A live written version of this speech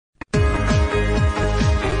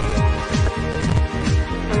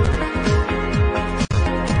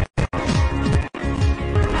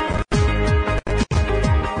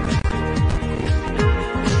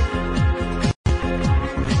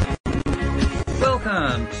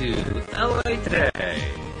welcome to LA Today.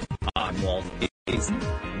 I'm Walt Mason.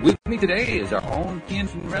 With me today is our own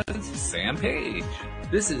Antion resident, Sam Page.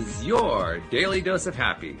 This is your daily dose of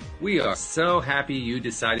happy. We are so happy you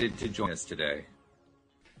decided to join us today.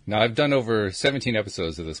 Now, I've done over 17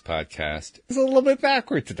 episodes of this podcast. It's a little bit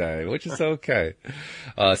backward today, which is okay.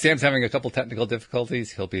 Sam's having a couple technical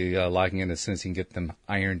difficulties. He'll be logging in as soon as he can get them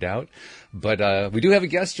ironed out. But we do have a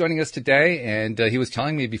guest joining us today, and he was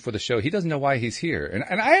telling me before the show he doesn't know why he's here.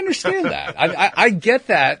 And I understand that. I get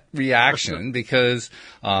that reaction because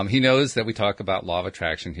he knows that we talk about law of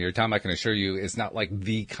attraction here. Tom, I can assure you it's not like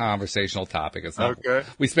the conversational topic. It's not. Okay.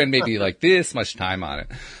 We spend maybe like this much time on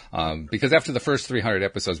it because after the first 300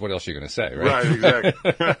 episodes, what else are you going to say, right? Right, exactly.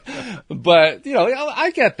 But,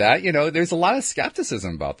 I get that. There's a lot of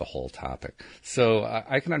skepticism about the whole topic. So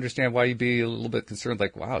I can understand why you'd be a little bit concerned,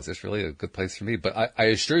 like, wow, is this really a good place for me? But I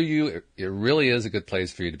assure you, it really is a good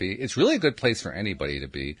place for you to be. It's really a good place for anybody to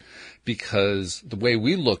be because the way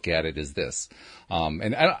we look at it is this.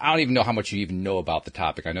 And I don't even know how much you even know about the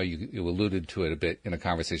topic. I know you alluded to it a bit in a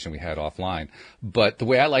conversation we had offline. But the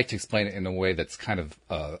way I like to explain it in a way that's kind of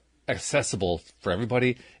accessible for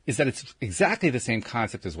everybody is that it's exactly the same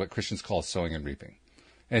concept as what Christians call sowing and reaping.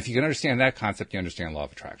 And if you can understand that concept, you understand law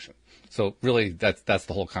of attraction. So really, that's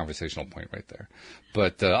the whole conversational point right there.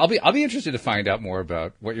 But I'll be interested to find out more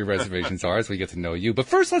about what your reservations are as we get to know you. But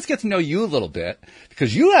first, let's get to know you a little bit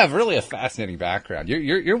because you have really a fascinating background.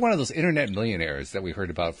 You're one of those internet millionaires that we heard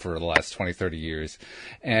about for the last 20, 30 years.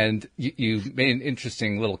 And you made an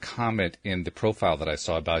interesting little comment in the profile that I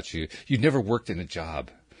saw about you. You'd never worked in a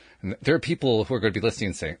job. And there are people who are going to be listening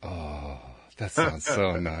and saying, oh, that sounds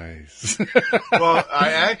so nice. Well,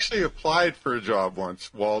 I actually applied for a job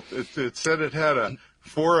once, Walt. It said it had a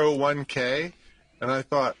 401k, and I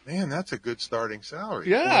thought, man, that's a good starting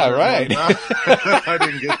salary. Yeah, right. I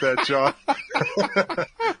didn't get that job.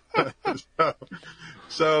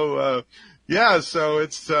 So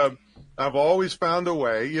it's I've always found a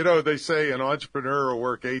way. They say an entrepreneur will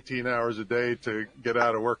work 18 hours a day to get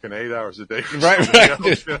out of working 8 hours a day.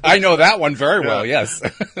 Right. I know that one very well, yes.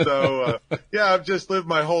 So, I've just lived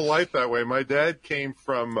my whole life that way. My dad came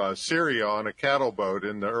from Syria on a cattle boat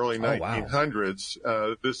in the early 1900s.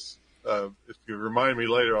 Wow. If you remind me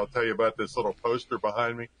later, I'll tell you about this little poster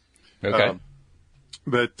behind me. Okay.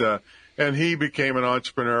 And he became an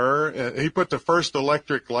entrepreneur. He put the first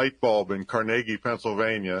electric light bulb in Carnegie,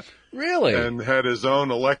 Pennsylvania. Really? And had his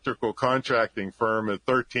own electrical contracting firm at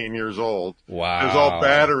 13 years old. Wow. It was all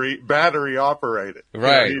battery operated.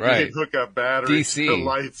 Right, He'd hook up batteries DC. to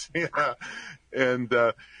lights. Yeah.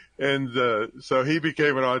 And so he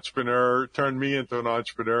became an entrepreneur, turned me into an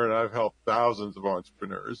entrepreneur, and I've helped thousands of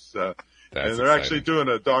entrepreneurs. And they're exciting. Actually doing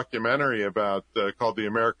a documentary about called The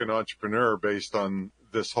American Entrepreneur based on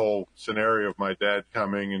this whole scenario of my dad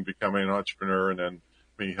coming and becoming an entrepreneur and then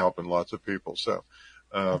me helping lots of people. So,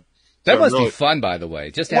 that must be fun, by the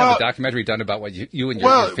way, just to have a documentary done about what you and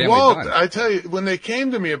your family done. I tell you, when they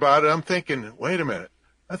came to me about it, I'm thinking, wait a minute.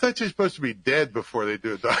 I thought you're supposed to be dead before they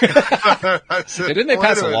do a documentary. Didn't they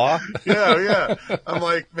pass a law? Yeah. I'm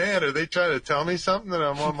like, man, are they trying to tell me something that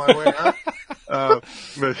I'm on my way out?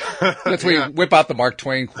 That's where you whip out the Mark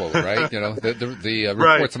Twain quote, right? The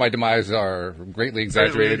reports of my demise are greatly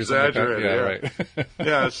exaggerated or something like that. Yeah, right.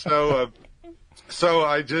 Yeah, so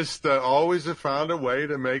I just always have found a way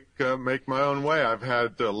to make my own way. I've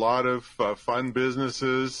had a lot of fun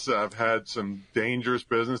businesses. I've had some dangerous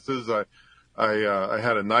businesses. I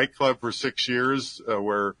had a nightclub for 6 years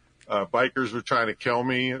where bikers were trying to kill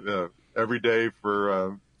me every day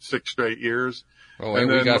for 6 straight years. Oh,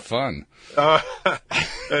 and we got fun.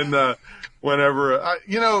 Whenever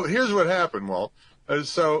here's what happened, Walt.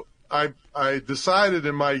 So I decided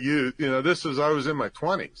in my youth, I was in my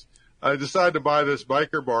 20s. I decided to buy this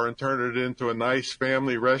biker bar and turn it into a nice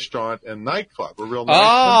family restaurant and nightclub, a real nice one.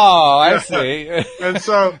 Oh, I see. And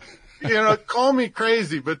so, call me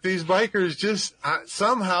crazy, but these bikers just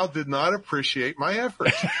somehow did not appreciate my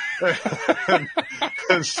efforts.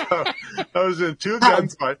 and so I was in 2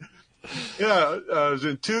 gunfights. Yeah, I was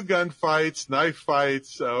in 2 gunfights, knife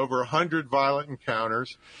fights, over 100 violent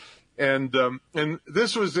encounters. And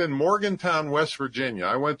this was in Morgantown, West Virginia.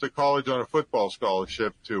 I went to college on a football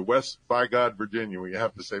scholarship to West by God, Virginia, where you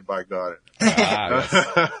have to say by God.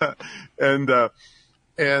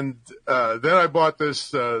 And then I bought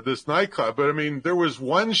this nightclub. But I mean, there was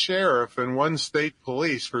one sheriff and one state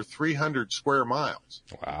police for 300 square miles.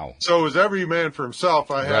 Wow. So it was every man for himself.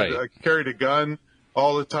 I carried a gun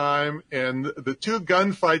all the time. And the 2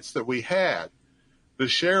 gunfights that we had, the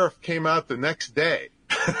sheriff came out the next day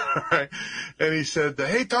Right? And he said,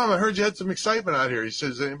 "Hey, Tom, I heard you had some excitement out here." He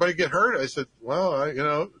says, "Anybody get hurt?" I said, "Well,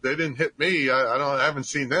 they didn't hit me. I haven't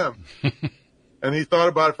seen them." And he thought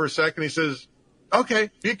about it for a second. He says, "Okay,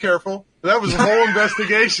 be careful." That was the whole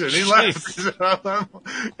investigation. He left. He said,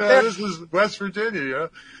 "This is West Virginia."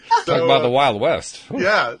 So, talk about the Wild West. Ooh.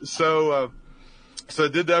 Yeah. So I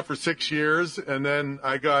did that for 6 years, and then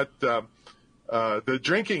I got the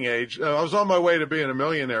drinking age. I was on my way to being a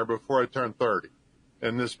millionaire before I turned 30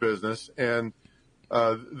 in this business, and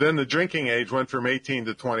then the drinking age went from 18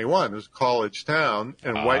 to 21. It was a college town,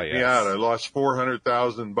 and wiped me out. I lost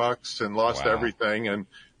 $400,000 and lost everything. And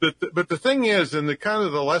but the thing is, and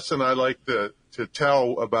the lesson I like to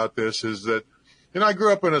tell about this is that, I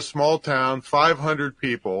grew up in a small town, 500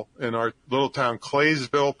 people in our little town,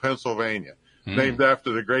 Claysville, Pennsylvania, named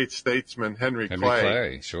after the great statesman Henry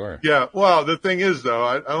Clay. Sure. Yeah. Well, the thing is, though,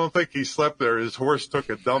 I don't think he slept there. His horse took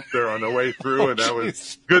a dump there on the way through, and that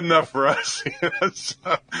was good enough for us.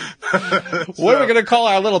 What are we going to call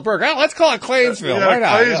our little burg? Oh, let's call it Claysville. Yeah, why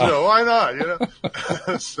not? Claysville. Why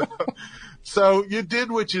not? So you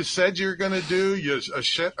did what you said you were going to do.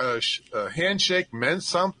 A handshake meant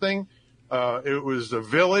something. It was a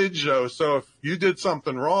village, so if you did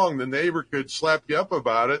something wrong, the neighbor could slap you up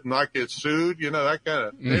about it and not get sued, that kind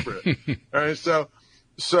of neighborhood. All right, so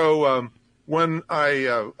when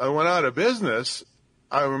I went out of business,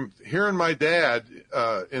 I'm hearing my dad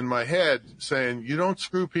in my head saying, "You don't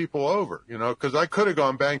screw people over," because I could have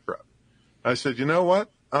gone bankrupt. I said, "You know what?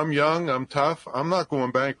 I'm young, I'm tough, I'm not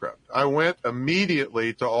going bankrupt." I went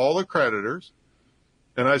immediately to all the creditors,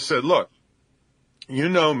 and I said, "Look, you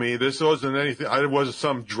know me. This wasn't anything. I wasn't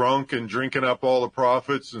some drunk and drinking up all the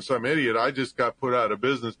profits and some idiot. I just got put out of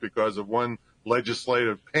business because of one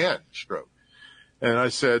legislative pen stroke." And I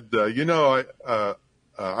said,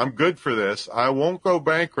 "I'm good for this. I won't go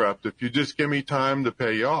bankrupt if you just give me time to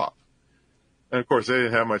pay you off." And of course, they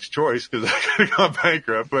didn't have much choice because I could have gone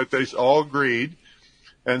bankrupt, but they all agreed.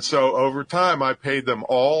 And so over time, I paid them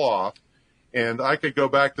all off. And I could go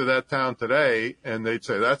back to that town today, and they'd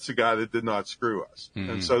say, "That's the guy that did not screw us." Mm-hmm.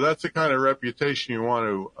 And so that's the kind of reputation you want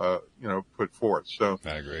to, put forth. So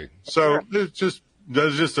I agree. So there's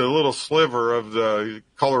just a little sliver of the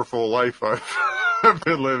colorful life I've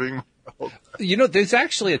been living. There's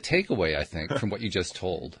actually a takeaway, I think, from what you just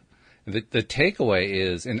told. The takeaway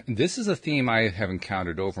is, and this is a theme I have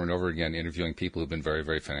encountered over and over again interviewing people who've been very,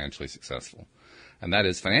 very financially successful, and that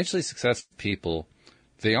is financially successful people.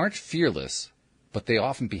 They aren't fearless, but they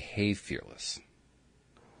often behave fearless.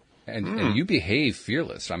 And you behave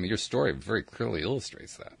fearless. I mean, your story very clearly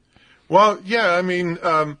illustrates that. Well, yeah, I mean,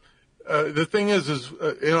 the thing is,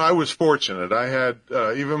 I was fortunate. I had,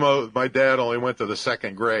 even though my dad only went to the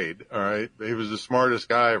second grade, all right, he was the smartest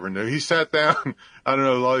guy I ever knew. He sat down, I don't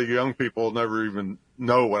know, a lot of young people never even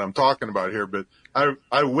know what I'm talking about here, but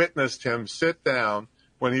I witnessed him sit down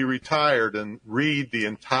when he retired and read the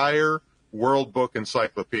entire World Book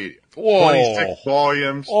Encyclopedia. Whoa. 26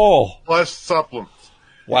 volumes, plus supplements.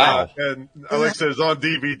 Wow. And like I said, it's on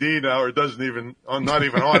DVD now, or it doesn't even, not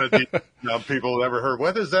even on a DVD now. People have never heard,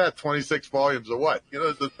 what is that? 26 volumes of what?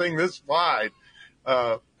 It's the thing this wide.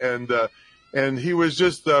 And he was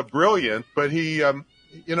just brilliant, but he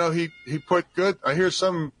put good. I hear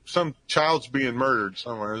some child's being murdered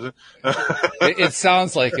somewhere. Is it? It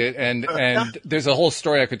sounds like it, and there's a whole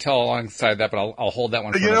story I could tell alongside that, but I'll hold that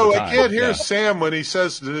one for another time. I can't hear Sam when he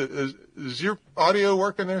says, "Is your audio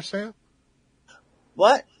working there, Sam?"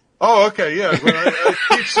 What? Oh, okay, yeah. When I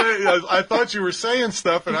keep saying, I thought you were saying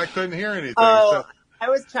stuff and I couldn't hear anything. Oh, I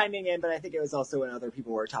was chiming in, but I think it was also when other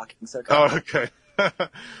people were talking. So. Okay.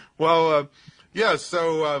 Well, yeah.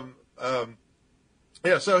 So.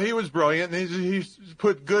 So he was brilliant, and he's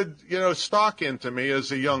put good, stock into me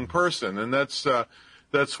as a young person, and that's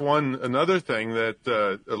another thing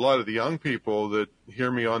that a lot of the young people that hear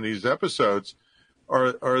me on these episodes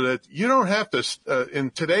are that you don't have to in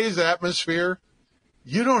today's atmosphere,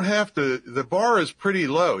 you don't have to. The bar is pretty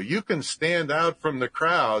low. You can stand out from the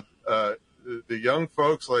crowd, the young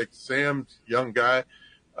folks like Sam's young guy,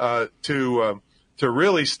 to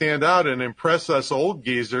really stand out and impress us old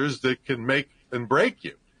geezers that can make and break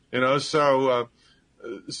you, so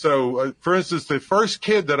for instance, the first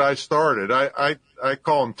kid that I started, I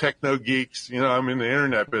call them techno geeks. I'm in the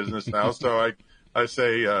internet business now. So I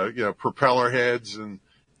say, propeller heads and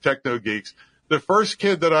techno geeks. The first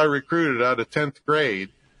kid that I recruited out of 10th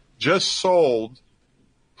grade just sold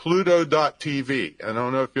Pluto.tv. I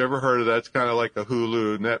don't know if you ever heard of that. It's kind of like a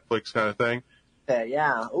Hulu, Netflix kind of thing.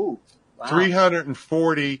 Yeah. Ooh. Wow.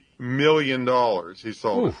 $340 million he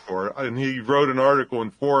sold it for. And he wrote an article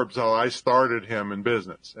in Forbes how I started him in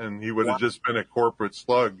business, and he would have just been a corporate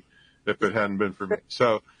slug if it hadn't been for me.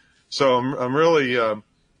 So I'm really,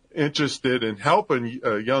 interested in helping,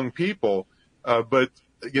 young people. But,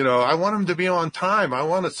 I want them to be on time. I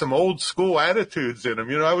wanted some old school attitudes in them.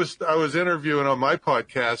 I was interviewing on my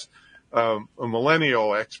podcast, a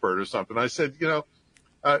millennial expert or something. I said,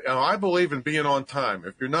 I believe in being on time.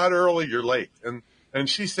 If you're not early, you're late. And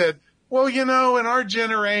she said, well, in our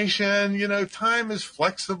generation, time is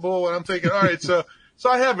flexible. And I'm thinking, all right, so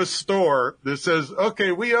I have a store that says,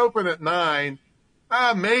 okay, we open at 9.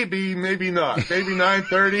 Maybe not. Maybe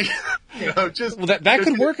 9:30. Well, that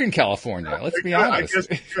could work in California. Let's be honest. I guess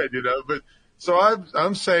it could, but so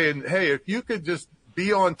I'm saying, hey, if you could just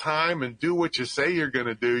be on time and do what you say you're going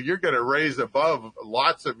to do, you're going to raise above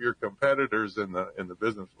lots of your competitors in the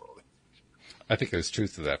business world. I think there's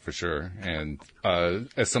truth to that for sure. And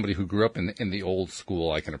as somebody who grew up in the old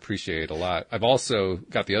school, I can appreciate a lot. I've also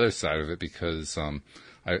got the other side of it because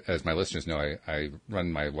as my listeners know, I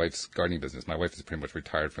run my wife's gardening business. My wife is pretty much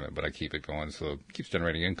retired from it, but I keep it going, so it keeps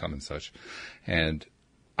generating income and such. And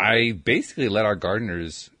I basically let our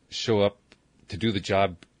gardeners show up to do the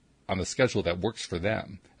job on the schedule that works for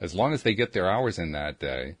them. As long as they get their hours in that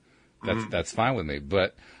day, that's fine with me.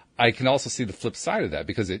 But I can also see the flip side of that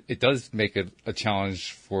because it does make it a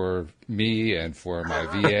challenge for me and for my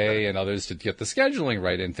VA and others to get the scheduling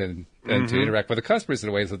right and to interact with the customers in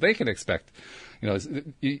a way that they can expect.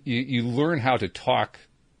 You learn how to talk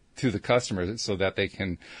to the customer so that they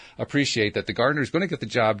can appreciate that the gardener is going to get the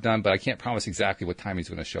job done, but I can't promise exactly what time he's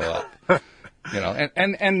going to show up.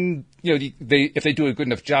 If they do a good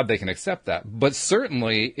enough job, they can accept that. But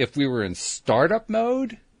certainly, if we were in startup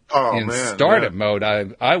mode, mode,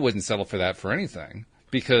 I wouldn't settle for that for anything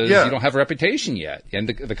because you don't have a reputation yet, and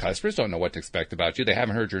the customers don't know what to expect about you. They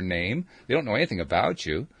haven't heard your name. They don't know anything about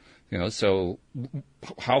you. So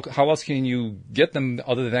how else can you get them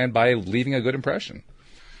other than by leaving a good impression?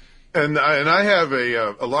 And I have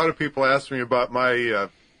a lot of people ask me about my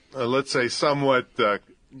let's say somewhat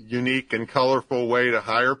unique and colorful way to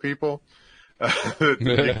hire people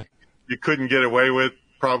that you couldn't get away with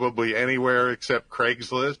probably anywhere except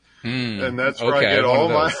Craigslist. And that's where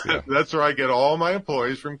that's where I get all my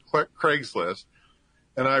employees from Craigslist.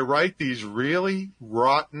 And I write these really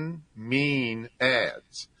rotten, mean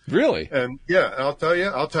ads. Really? And I'll tell you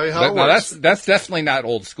how it works. That's definitely not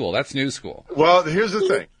old school. That's new school. Well, here's the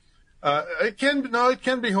thing. It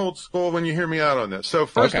can be old school when you hear me out on this. So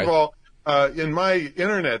first of all, in my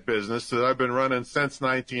internet business that I've been running since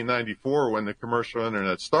 1994 when the commercial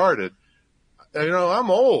internet started, I'm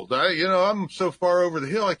old. I'm so far over the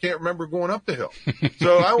hill, I can't remember going up the hill.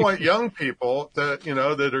 So I want young people that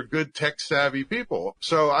are good tech savvy people.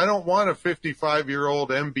 So I don't want a 55-year-old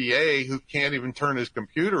MBA who can't even turn his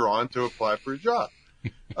computer on to apply for a job.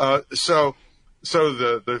 So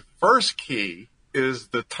the first key is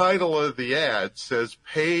the title of the ad says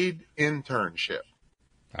paid internship.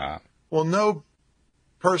 Well, no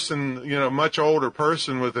person, much older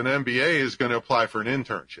person with an MBA is going to apply for an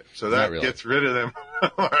internship. So that gets rid of them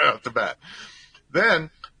right off the bat.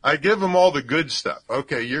 Then I give them all the good stuff.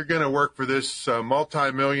 Okay, you're going to work for this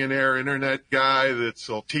multimillionaire internet guy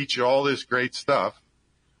that'll teach you all this great stuff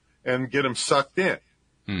and get them sucked in.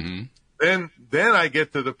 Mm-hmm. Then I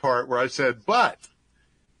get to the part where I said, but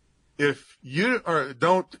if you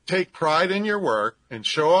don't take pride in your work and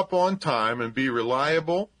show up on time and be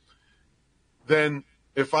reliable, then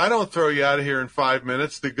if I don't throw you out of here in 5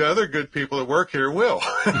 minutes, the other good people that work here will.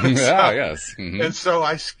 Yes. Mm-hmm. And so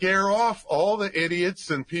I scare off all the idiots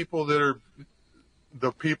and people that are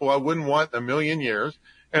the people I wouldn't want in a million years,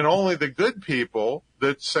 and only the good people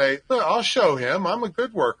that say, look, I'll show him. I'm a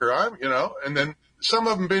good worker. And then some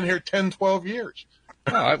of them been here 10, 12 years.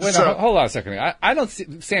 Hold on a second. I don't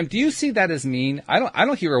see, Sam, do you see that as mean? I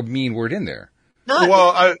don't hear a mean word in there.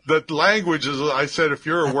 Well, the language is, I said, if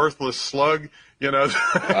you're a worthless slug,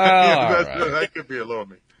 that could be a little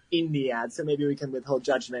mean. In the ad, so maybe we can withhold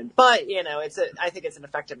judgment. But, I think it's an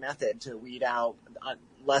effective method to weed out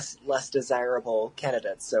less desirable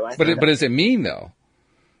candidates. So But is it mean, though?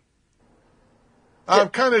 I'm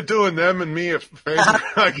kind of doing them and me a favor,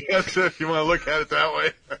 I guess, if you want to look at it that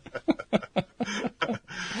way.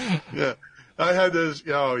 Yeah. I had this.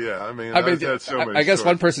 Oh, yeah. I've had so many. I guess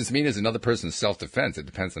one person's mean is another person's self-defense. It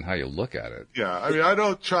depends on how you look at it. Yeah. I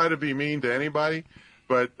don't try to be mean to anybody,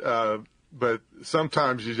 but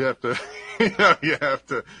sometimes you have to, you have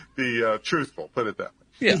to be truthful. Put it that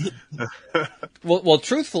way. Yeah. Well,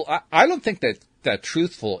 truthful. I don't think that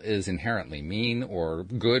truthful is inherently mean or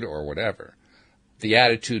good or whatever. the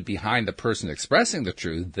attitude behind the person expressing the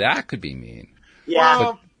truth, that could be mean. Yeah.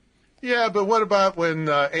 Well, yeah, but what about when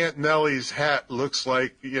Aunt Nellie's hat looks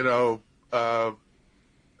like, your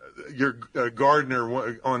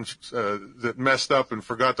gardener that messed up and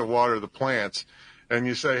forgot to water the plants, and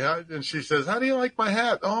you say, and she says, "How do you like my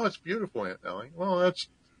hat?" "Oh, it's beautiful, Aunt Nellie." Well,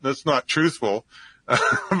 that's not truthful,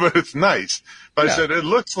 but it's nice. If I said it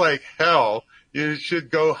looks like hell, you should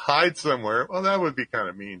go hide somewhere, well, that would be kind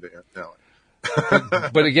of mean to Aunt Nellie.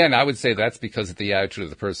 But again, I would say that's because of the attitude of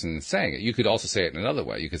the person saying it. You could also say it in another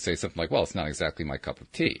way. You could say something like, "Well, it's not exactly my cup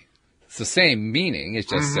of tea." It's the same meaning. It's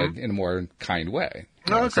just said in a more kind way.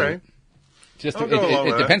 Okay. So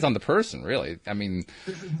it depends on the person, really. I mean,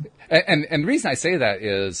 and the reason I say that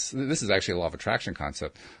is, this is actually a law of attraction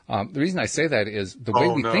concept. The reason I say that is the way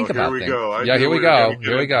we think about things. Here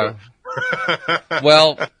we go.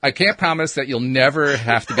 Well, I can't promise that you'll never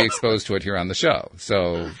have to be exposed to it here on the show.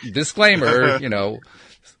 So, disclaimer,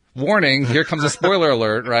 warning, here comes a spoiler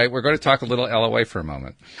alert, right? We're going to talk a little LOA for a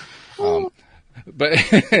moment. But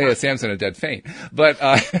Sam's in a dead faint. But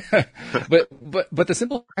the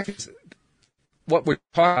simple fact is, what we're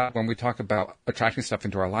talking about when we talk about attracting stuff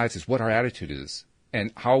into our lives is what our attitude is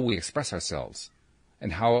and how we express ourselves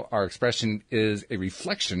and how our expression is a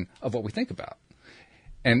reflection of what we think about.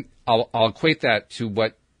 And I'll equate that to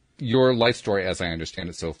what your life story, as I understand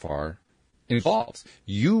it so far, involves.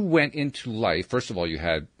 You went into life, first of all, you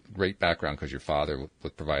had great background because your father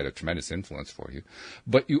would provide a tremendous influence for you,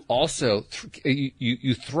 but you also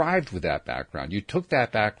you thrived with that background. You took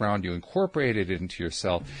that background, you incorporated it into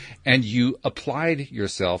yourself, and you applied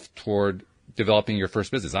yourself toward developing your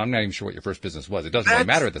first business. I'm not even sure what your first business was. It doesn't really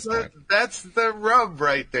matter at this point. That's the rub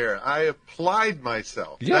right there. I applied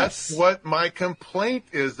myself. Yes. That's what my complaint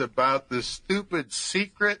is about, the stupid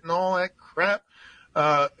secret and all that crap.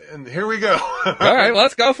 And here we go. All right,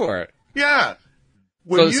 let's go for it. Yeah.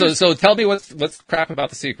 So tell me what's crap about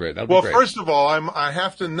The Secret. That'll be great. First of all, I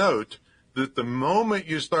have to note that the moment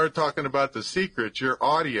you started talking about The Secret, your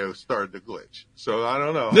audio started to glitch. So I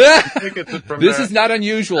don't know. This is not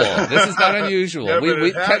unusual. Yeah,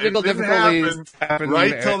 we technical difficulties happen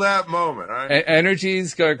right till that moment. Right?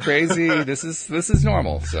 Energies go crazy. This is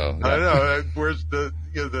normal. So I know. Where's the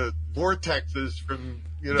vortexes from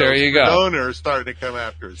there you go. Owner starting to come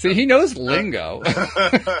after us. See, he knows lingo.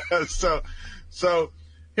 So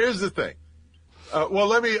here's the thing.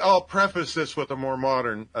 I'll preface this with a more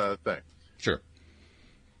modern thing. Sure.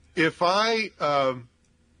 If I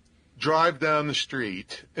drive down the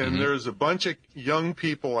street and there's a bunch of young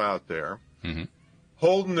people out there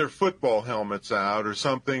holding their football helmets out or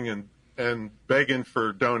something and begging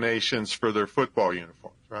for donations for their football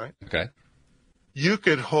uniforms, right? Okay. You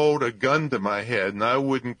could hold a gun to my head and I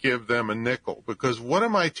wouldn't give them a nickel, because what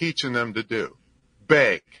am I teaching them to do?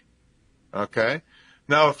 Beg. Okay?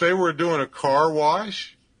 Now, if they were doing a car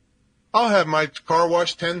wash, I'll have my car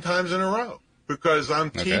wash 10 times in a row, because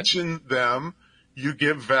I'm teaching them you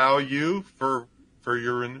give value for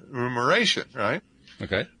your remuneration, right?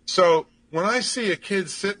 Okay. So when I see a kid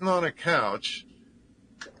sitting on a couch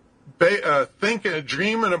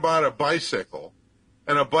dreaming about a bicycle,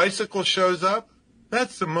 and a bicycle shows up,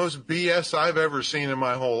 that's the most BS I've ever seen in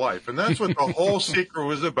my whole life. And that's what the whole Secret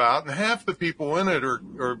was about. And half the people in it are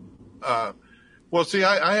I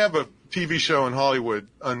have a TV show in Hollywood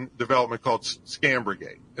on development called Scam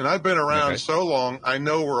Brigade. And I've been around so long, I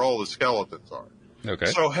know where all the skeletons are. Okay.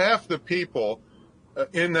 So half the people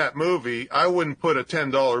in that movie, I wouldn't put a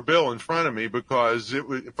 $10 bill in front of me, because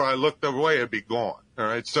if I looked away, it'd be gone. All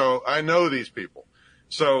right. So I know these people.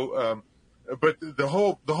 So, but the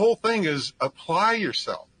whole thing is apply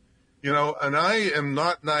yourself, and I am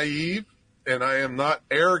not naive. And I am not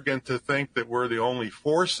arrogant to think that we're the only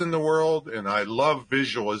force in the world. And I love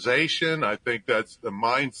visualization. I think that's the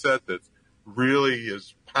mindset that really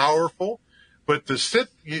is powerful. But to sit,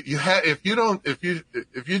 if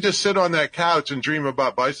you just sit on that couch and dream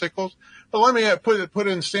about bicycles, well, let me put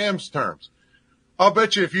in Sam's terms. I'll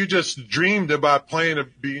bet you if you just dreamed about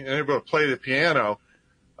being able to play the piano,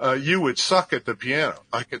 you would suck at the piano.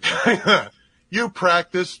 I could tell you that. You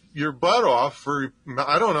practice your butt off for,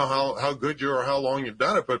 I don't know how good you are, how long you've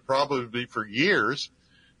done it, but probably for years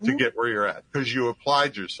to get where you're at, because you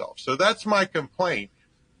applied yourself. So that's my complaint,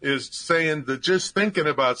 is saying that just thinking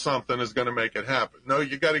about something is going to make it happen. No,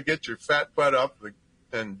 you got to get your fat butt up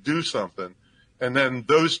and do something. And then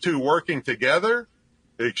those two working together,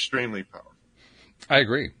 extremely powerful. I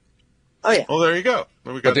agree. Oh, yeah. Well, there you go.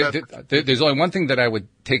 There's only one thing that I would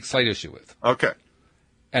take slight issue with. Okay.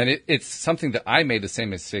 And it's something that I made the same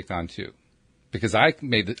mistake on too, because I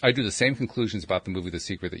drew the same conclusions about the movie The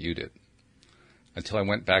Secret that you did, until I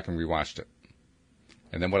went back and rewatched it.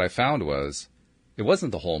 And then what I found was it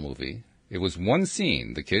wasn't the whole movie. It was one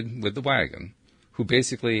scene, the kid with the wagon, who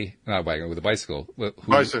basically, not wagon, with a bicycle,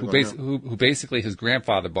 who basically his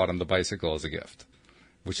grandfather bought him the bicycle as a gift,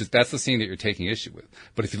 that's the scene that you're taking issue with.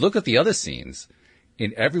 But if you look at the other scenes,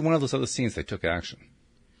 in every one of those other scenes, they took action.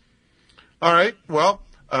 All right. Well,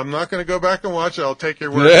 I'm not going to go back and watch it. I'll take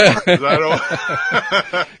your word for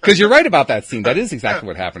it. Because you're right about that scene. That is exactly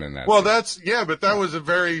what happened in that scene. But that was a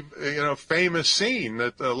very, famous scene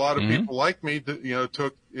that a lot of people like me,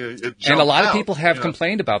 took. It and a lot out, of people have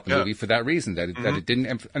complained about the movie for that reason, that it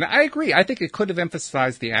didn't. And I agree. I think it could have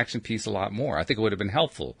emphasized the action piece a lot more. I think it would have been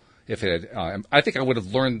helpful if it had. I think I would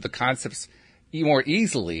have learned the concepts more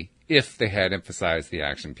easily if they had emphasized the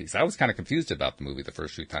action piece. I was kind of confused about the movie the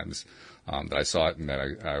first few times that I saw it and that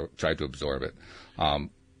I tried to absorb it.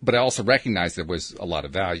 But I also recognized there was a lot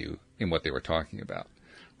of value in what they were talking about.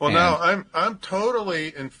 Well, now I'm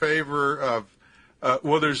totally in favor of.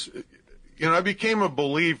 I became a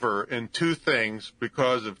believer in two things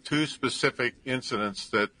because of two specific incidents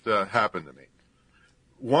that happened to me.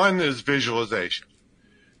 One is visualization.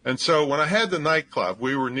 And so when I had the nightclub,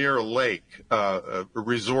 we were near a lake, a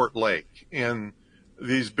resort lake, and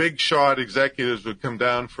these big shot executives would come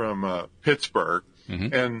down from Pittsburgh,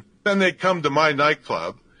 and then they'd come to my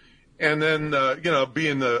nightclub, and then,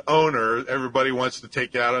 being the owner, everybody wants to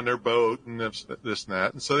take you out on their boat and this and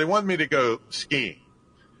that, and so they want me to go skiing.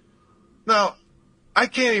 Now, I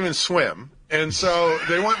can't even swim. And so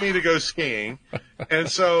they want me to go skiing. And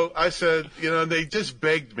so I said, they just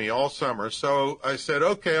begged me all summer. So I said,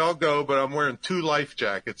 okay, I'll go, but I'm wearing 2 life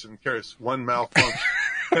jackets in case one malfunction.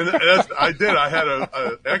 And I did. I had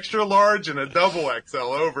a extra large and a double XL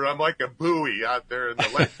over. I'm like a buoy out there in the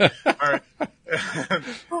lake. All right.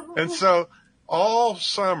 And so all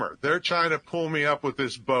summer they're trying to pull me up with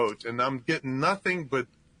this boat, and I'm getting nothing but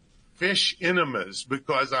fish enemas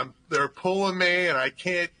because they're pulling me and I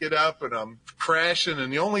can't get up and I'm crashing.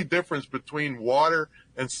 And the only difference between water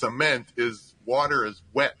and cement is water is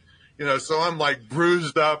wet, so I'm like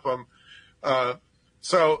bruised up.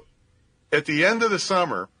 So at the end of the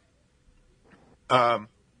summer, I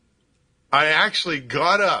actually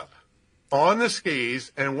got up on the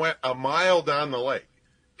skis and went a mile down the lake.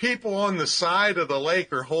 People on the side of the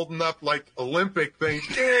lake are holding up like Olympic things,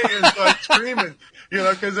 and like screaming,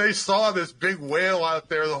 because they saw this big whale out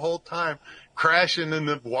there the whole time crashing and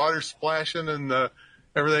the water splashing and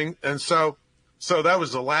everything. And so that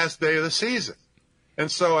was the last day of the season. And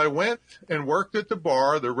so I went and worked at the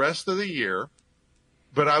bar the rest of the year,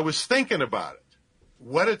 but I was thinking about it,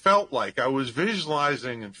 what it felt like. I was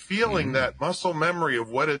visualizing and feeling that muscle memory of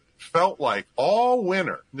what it felt like all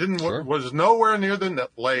winter. Was nowhere near the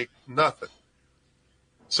lake, nothing.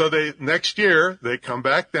 So next year they come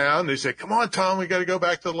back down. They say, "Come on, Tom, we got to go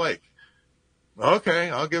back to the lake." Okay,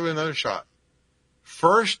 I'll give it another shot.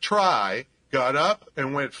 First try, got up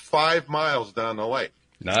and went 5 miles down the lake.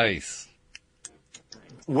 Nice.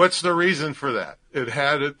 What's the reason for that?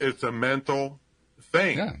 It's a mental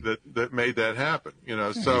thing that made that happen,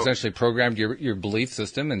 So you essentially programmed your belief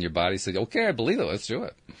system, and your body said, "Okay, I believe it. Let's do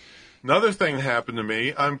it." Another thing happened to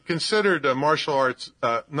me. I'm considered a martial arts,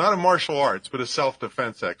 not a martial arts, but a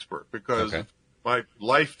self-defense expert because of my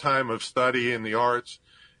lifetime of study in the arts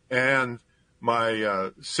and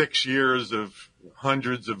my 6 years of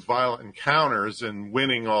hundreds of violent encounters and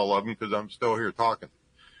winning all of them because I'm still here talking.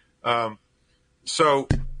 One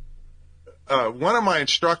of my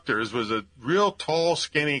instructors was a real tall,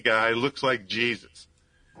 skinny guy, looks like Jesus.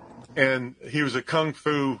 And he was a kung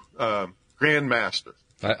fu grandmaster.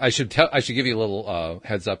 I should give you a little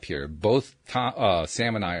heads up here. Both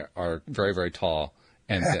Sam and I are very, very tall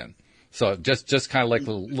and thin. So just kind of like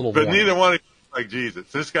a little But warning. neither one like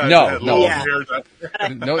Jesus. This guy had no. long hair.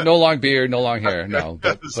 No long beard, no long hair, no.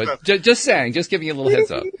 But just saying, just giving you a little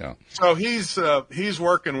heads up. So he's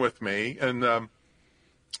working with me,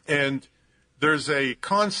 and there's a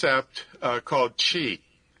concept called chi,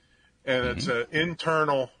 and it's an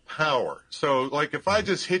internal power. So like if I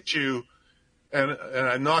just hit you and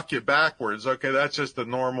I knock you backwards, okay, that's just a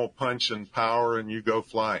normal punch and power, and you go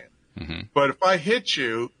flying. But if I hit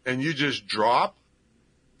you and you just drop,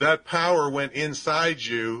 that power went inside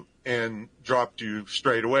you and dropped you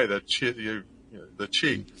straight away. The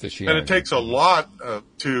chi. And it takes a lot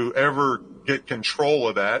to ever get control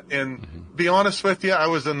of that. And be honest with you, I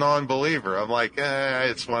was a non-believer. I'm like,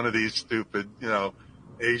 it's one of these stupid,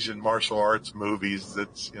 Asian martial arts movies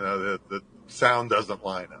that's, the sound doesn't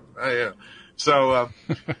line up. So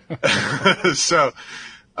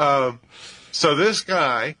this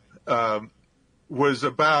guy was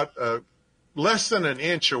about less than an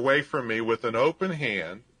inch away from me with an open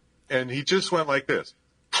hand, and he just went like this.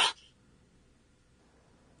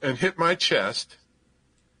 and hit my chest.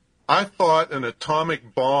 I thought an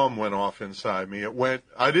atomic bomb went off inside me.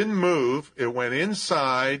 I didn't move. It went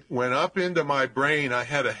inside, went up into my brain. I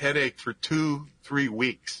had a headache for 2-3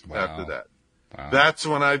 weeks after that. Wow. That's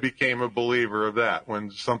when I became a believer of that,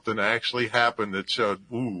 when something actually happened that showed,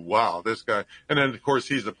 ooh, wow, this guy. And then, of course,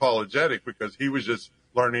 he's apologetic because he was just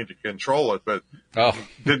learning to control it, but it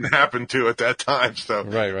didn't happen to at that time. So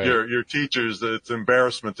right. Your teachers, it's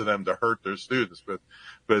embarrassment to them to hurt their students.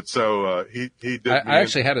 But so he did. I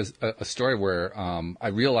actually had a story where I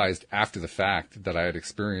realized after the fact that I had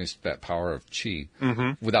experienced that power of chi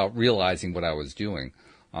without realizing what I was doing.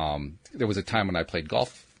 There was a time when I played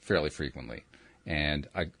golf fairly frequently. And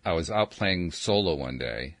I was out playing solo one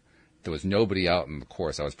day. There was nobody out in the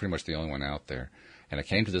course. I was pretty much the only one out there. And I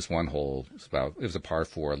came to this one hole. It was a par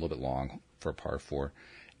 4, a little bit long for a par 4.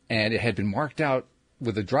 And it had been marked out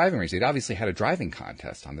with a driving range. They'd obviously had a driving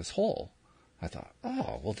contest on this hole. I thought,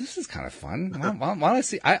 oh, well, this is kind of fun. Why don't I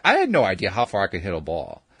see? I had no idea how far I could hit a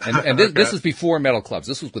ball. And this was before metal clubs.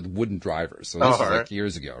 This was with wooden drivers. So this was like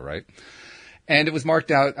years ago, right? And it was marked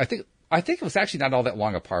out, I think it was actually not all that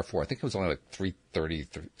long a par 4. I think it was only like 330,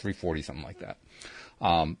 340, something like that.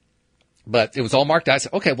 But it was all marked out. I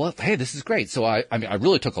said, okay, well, hey, this is great. So I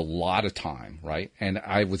really took a lot of time, right? And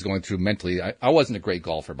I was going through mentally, I wasn't a great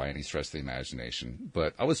golfer by any stretch of the imagination,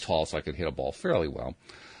 but I was tall, so I could hit a ball fairly well.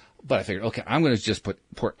 But I figured, okay, I'm going to just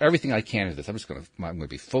pour everything I can into this. I'm going to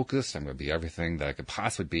be focused. I'm going to be everything that I could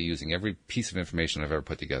possibly be, using every piece of information I've ever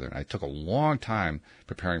put together. And I took a long time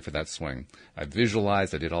preparing for that swing. I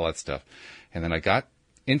visualized, I did all that stuff. And then I got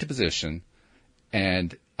into position,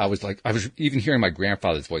 and I was even hearing my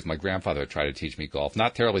grandfather's voice. My grandfather had tried to teach me golf,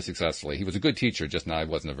 not terribly successfully. He was a good teacher, just I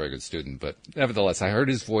wasn't a very good student. But nevertheless, I heard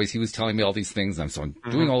his voice. He was telling me all these things. I'm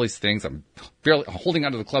doing all these things. I'm barely holding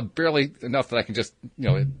onto the club, barely enough that I can just,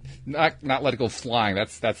 not let it go flying.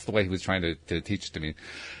 That's the way he was trying to teach it to me.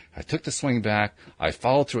 I took the swing back. I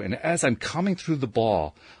followed through, and as I'm coming through the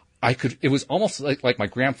ball, it was almost like my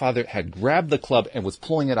grandfather had grabbed the club and was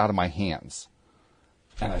pulling it out of my hands.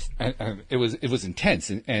 And it was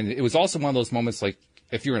intense. And it was also one of those moments, like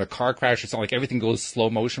if you're in a car crash or something, like everything goes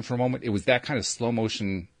slow motion for a moment. It was that kind of slow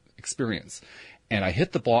motion experience. And I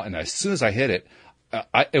hit the ball, and as soon as I hit it,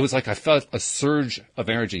 it was like I felt a surge of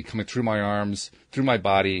energy coming through my arms, through my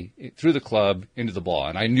body, through the club, into the ball.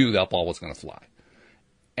 And I knew that ball was going to fly.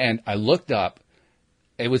 And I looked up.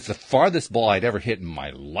 It was the farthest ball I'd ever hit in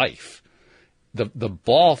my life. The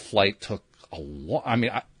ball flight took a long,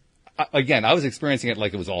 again, I was experiencing it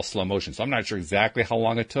like it was all slow motion, so I'm not sure exactly how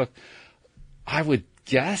long it took. I would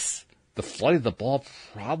guess the flight of the ball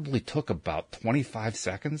probably took about 25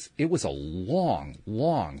 seconds. It was a long,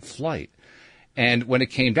 long flight. And when it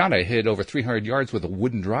came down, I hit over 300 yards with a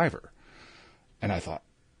wooden driver. And I thought,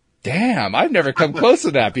 damn, I've never come close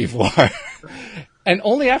to that before. And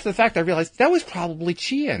only after the fact I realized that was probably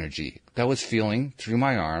chi energy that was feeling through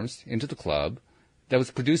my arms into the club, that was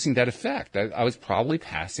producing that effect. I was probably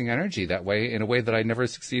passing energy that way, in a way that I never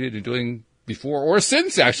succeeded in doing before or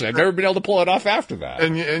since, actually. I've never been able to pull it off after that.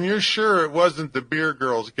 And you're sure it wasn't the beer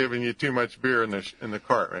girls giving you too much beer in the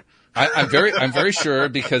cart, right? I'm very sure,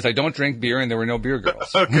 because I don't drink beer and there were no beer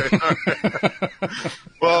girls. Okay.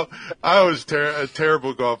 Well, I was a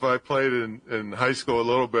terrible golfer. I played in high school a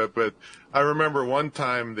little bit, but I remember one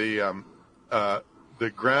time the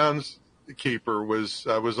groundskeeper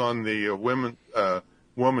was on the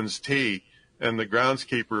woman's tee, and the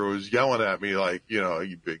groundskeeper was yelling at me like,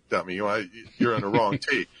 you big dummy, you're on the wrong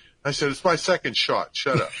tee. I said, it's my second shot.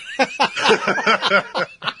 Shut up.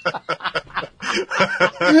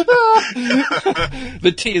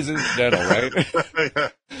 The tee is incidental, right? Yeah.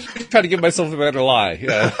 Try to give myself a better lie.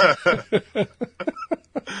 Yeah.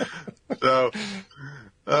 So,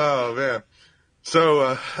 oh man.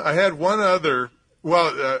 So I had one other.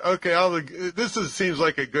 Well, okay. Seems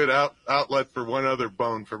like a good outlet for one other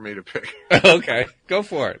bone for me to pick. Okay, go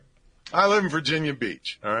for it. I live in Virginia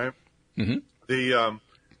Beach. All right. Mm-hmm. The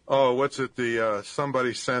the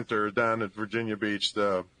somebody center down at Virginia Beach.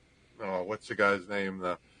 What's the guy's name?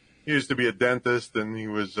 He used to be a dentist, and he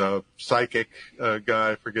was a psychic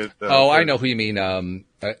guy. I forget. I know who you mean.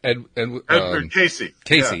 Edgar Casey.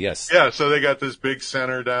 Casey, yeah. Yes. Yeah. So they got this big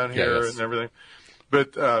center down here and everything.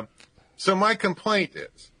 But so my complaint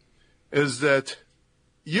is that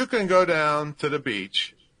you can go down to the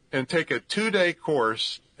beach and take a 2-day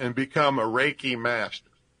course and become a Reiki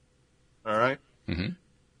master. All right. Mm-hmm.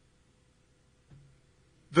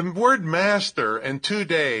 The word master and 2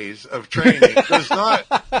 days of training does not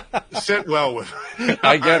sit well with me.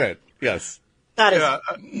 I get it. Yes. That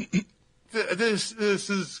is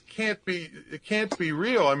this can't be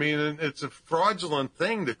real. I mean, it's a fraudulent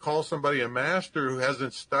thing to call somebody a master who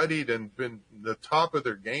hasn't studied and been the top of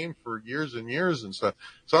their game for years and years and stuff.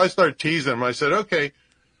 So I started teasing him. I said, okay,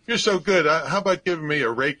 you're so good. How about giving me a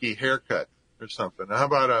Reiki haircut or something? How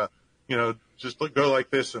about just go like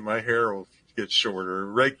this and my hair will get shorter.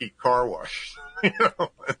 Reiki car wash,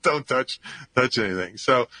 don't touch anything.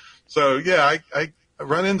 So yeah, I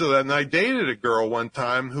run into that, and I dated a girl one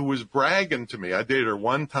time who was bragging to me. I dated her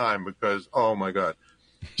one time because, oh my God,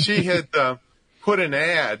 she had put an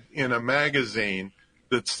ad in a magazine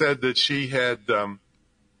that said that she had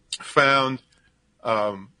found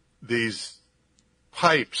these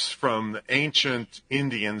pipes from the ancient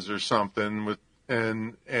Indians or something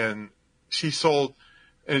and she sold,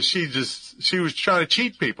 and she was trying to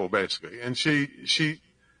cheat people basically, and she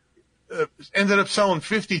ended up selling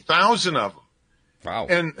 50,000 of them. Wow.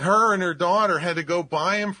 And her and her daughter had to go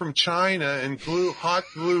buy them from China and hot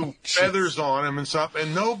glue feathers on them and stuff,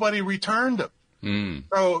 and nobody returned them. Mm.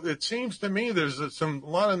 So it seems to me there's a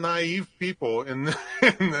lot of naive people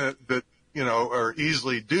that are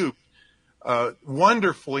easily duped.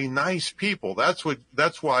 Wonderfully nice people.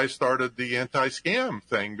 That's why I started the anti-scam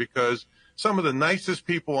thing, because some of the nicest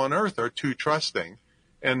people on earth are too trusting,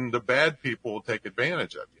 and the bad people will take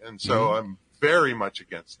advantage of you. And so I'm very much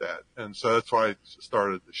against that. And so that's why I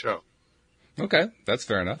started the show. Okay. That's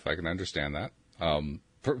fair enough. I can understand that.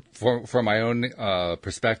 From my own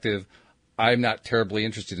perspective, I'm not terribly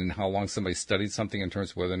interested in how long somebody studied something in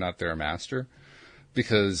terms of whether or not they're a master,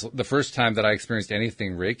 because the first time that I experienced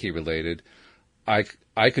anything Reiki related, I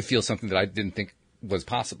could feel something that I didn't think was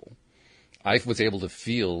possible. I was able to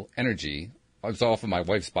feel energy. I was off of my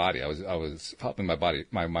wife's body. I was helping my body,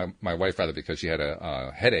 my wife rather, because she had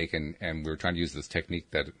a headache, and we were trying to use this technique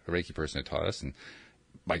that a Reiki person had taught us, and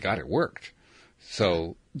by God, it worked.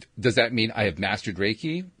 So does that mean I have mastered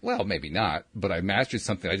Reiki? Well, maybe not, but I mastered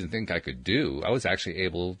something I didn't think I could do. I was actually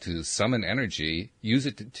able to summon energy, use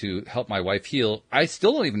it to help my wife heal. I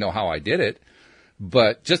still don't even know how I did it,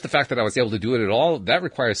 but just the fact that I was able to do it at all, that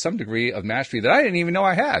requires some degree of mastery that I didn't even know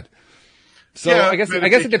I had. So yeah, I guess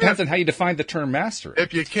it depends on how you define the term master.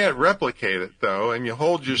 If you can't replicate it, though, and you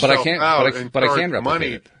hold yourself out and charge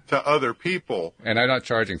money to other people, and I'm not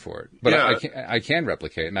charging for it, but yeah. I can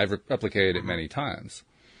replicate, and I've replicated it many times.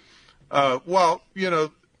 So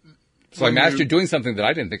I mastered doing something that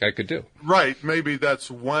I didn't think I could do. Right. Maybe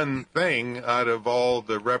that's one thing out of all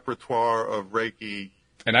the repertoire of Reiki.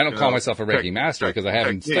 And I don't call myself a Reiki master because I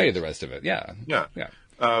haven't studied the rest of it. Yeah.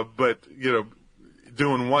 But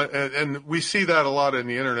doing one, and we see that a lot in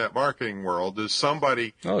the internet marketing world, is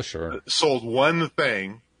somebody sold one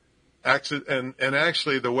thing, and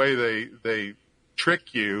actually the way they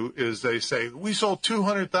trick you is they say, we sold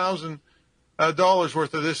 $200,000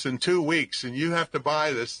 worth of this in 2 weeks, and you have to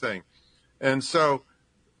buy this thing. And so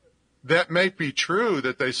that may be true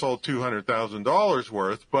that they sold $200,000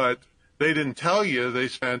 worth, but they didn't tell you they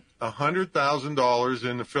spent $100,000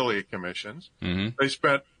 in affiliate commissions. Mm-hmm. They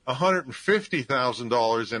spent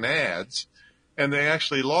 $150,000 in ads, and they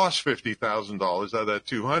actually lost $50,000 out of that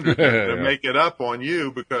 $200,000 to make it up on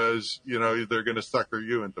you because they're going to sucker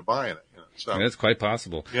you into buying it. So and it's quite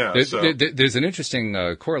possible. Yeah, there's an interesting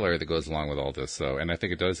corollary that goes along with all this, though, and I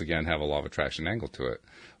think it does again have a law of attraction angle to it.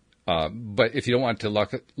 But if you don't want to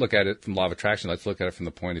look at it from law of attraction, let's look at it from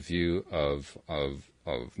the point of view of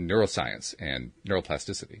neuroscience and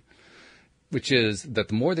neuroplasticity, which is that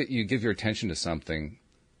the more that you give your attention to something,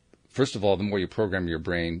 first of all, the more you program your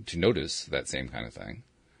brain to notice that same kind of thing.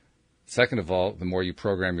 Second of all, the more you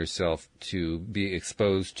program yourself to be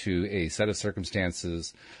exposed to a set of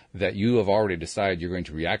circumstances that you have already decided you're going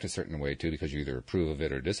to react a certain way to because you either approve of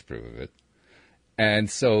it or disapprove of it. And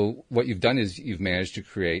so what you've done is you've managed to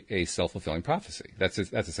create a self-fulfilling prophecy. That's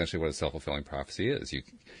essentially what a self-fulfilling prophecy is.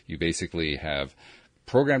 You basically have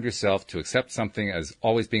programmed yourself to accept something as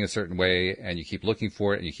always being a certain way, and you keep looking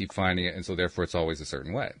for it and you keep finding it, and so therefore it's always a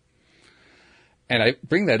certain way. And I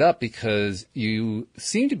bring that up because you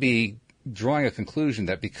seem to be drawing a conclusion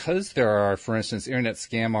that because there are, for instance, internet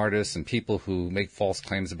scam artists and people who make false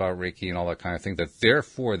claims about Reiki and all that kind of thing, that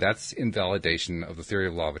therefore that's invalidation of the theory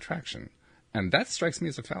of law of attraction. And that strikes me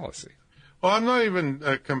as a fallacy. Well, I'm not even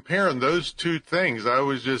comparing those two things. I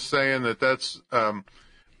was just saying that's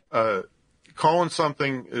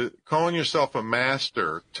calling yourself a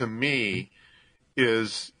master, to me,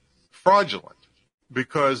 is fraudulent,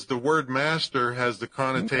 because the word master has the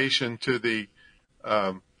connotation to the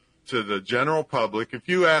general public. If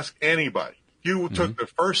you ask anybody, if you took the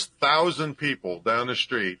first 1,000 people down the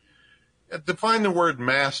street, define the word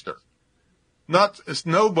master.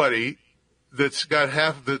 Nobody that's got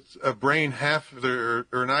a brain half their,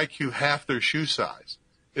 or an IQ half their shoe size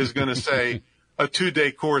is going to say a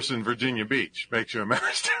 2-day course in Virginia Beach makes you a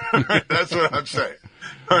master. Right? That's what I'm saying.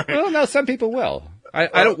 Right? Well, no, some people will.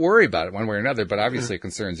 I don't worry about it one way or another, but obviously it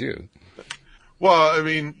concerns you. Well, I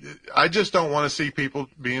mean, I just don't want to see people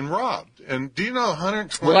being robbed. And do you know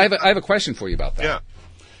 120? Well, I have a question for you about that. Yeah.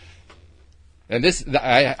 And this,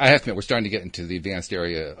 I have to admit, we're starting to get into the advanced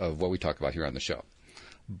area of what we talk about here on the show.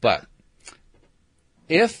 But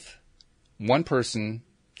if one person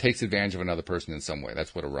takes advantage of another person in some way,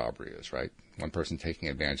 that's what a robbery is, right? One person taking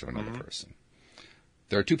advantage of another person.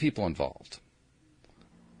 There are two people involved.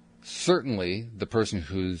 Certainly, the person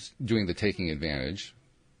who's doing the taking advantage,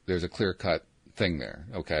 there's a clear-cut thing there.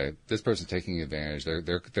 Okay, this person's taking advantage.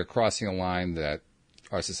 They're crossing a line that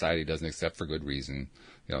our society doesn't accept for good reason.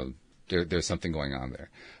 You know, there's something going on there.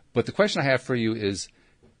 But the question I have for you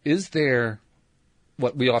is there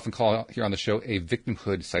what we often call here on the show a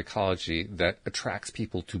victimhood psychology that attracts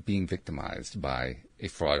people to being victimized by a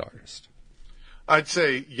fraud artist? I'd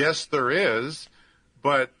say yes, there is.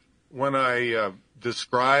 But when I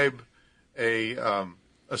describe a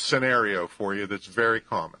scenario for you that's very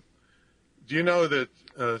common, do you know that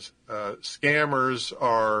scammers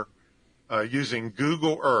are using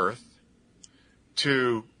Google Earth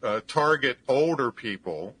to target older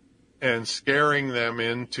people and scaring them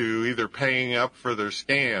into either paying up for their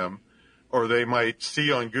scam, or they might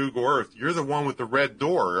see on Google Earth, you're the one with the red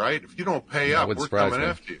door, right? If you don't pay up, we're coming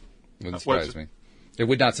after you. It wouldn't surprise me. It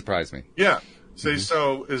would not surprise me. Yeah. See,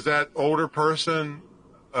 so is that older person,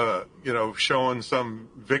 showing some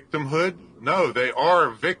victimhood? No, they are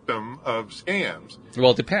a victim of scams.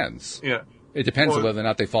 Well, it depends. Yeah. It depends on whether or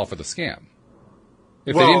not they fall for the scam.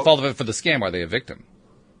 If they didn't fall for the scam, are they a victim?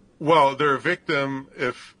 Well, they're a victim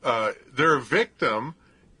if they're a victim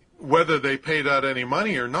whether they paid out any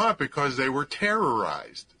money or not, because they were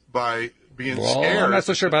terrorized by being scared. I'm not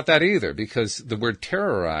so sure about that either, because the word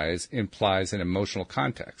terrorize implies an emotional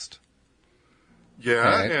context.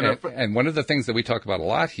 Yeah. And one of the things that we talk about a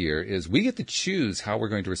lot here is we get to choose how we're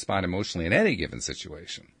going to respond emotionally in any given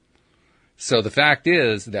situation. So the fact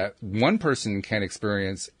is that one person can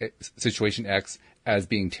experience situation X as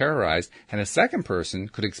being terrorized, and a second person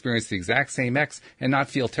could experience the exact same X and not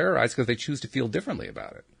feel terrorized because they choose to feel differently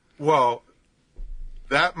about it. Well,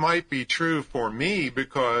 that might be true for me,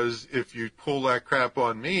 because if you pull that crap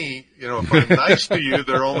on me, if I'm nice to you,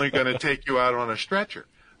 they're only going to take you out on a stretcher.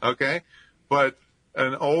 Okay? But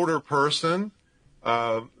an older person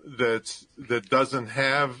that doesn't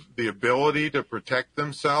have the ability to protect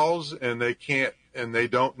themselves, and they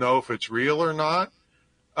don't know if it's real or not,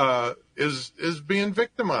 is being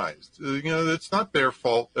victimized. It's not their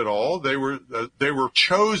fault at all. They were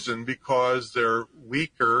chosen because they're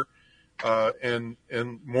weaker and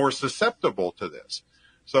more susceptible to this.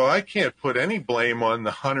 So I can't put any blame on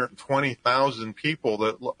the 120,000 people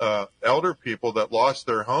that elder people that lost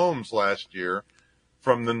their homes last year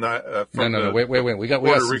from the No, wait. We got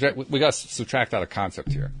to subtract out a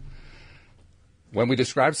concept here. When we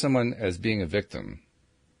describe someone as being a victim,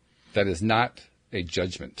 that is not a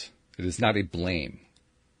judgment. It is not a blame.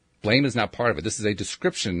 Blame is not part of it. This is a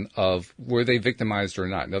description of were they victimized or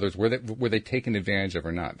not. In other words, were they taken advantage of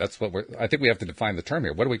or not. That's what I think we have to define the term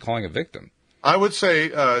here. What are we calling a victim? I would say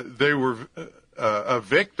they were a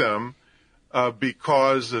victim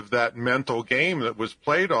because of that mental game that was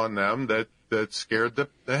played on them that scared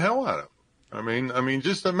the hell out of them. I mean,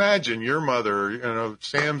 just imagine your mother,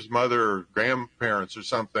 Sam's mother or grandparents or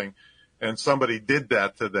something, and somebody did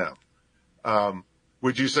that to them.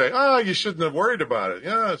 Would you say, you shouldn't have worried about it?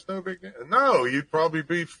 Yeah, it's no big deal. No, you'd probably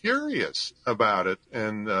be furious about it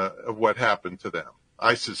and of what happened to them.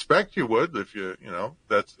 I suspect you would if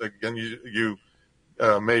that's, again, you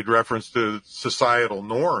made reference to societal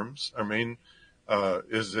norms. I mean,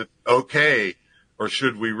 is it okay, or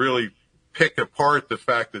should we really pick apart the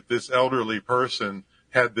fact that this elderly person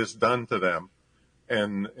had this done to them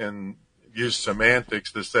and use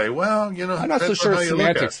semantics to say, well, I'm not so sure it's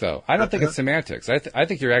semantics, though. I don't think it's semantics. I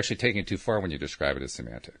think you're actually taking it too far when you describe it as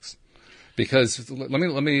semantics. Because let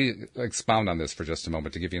me expound on this for just a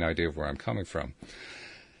moment to give you an idea of where I'm coming from.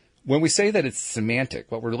 When we say that it's semantic,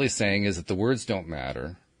 what we're really saying is that the words don't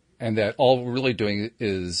matter, and that all we're really doing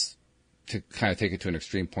is, to kind of take it to an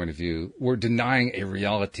extreme point of view, we're denying a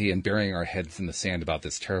reality and burying our heads in the sand about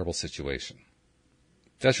this terrible situation.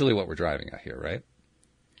 That's really what we're driving at here, right?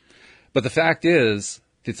 But the fact is,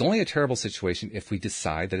 it's only a terrible situation if we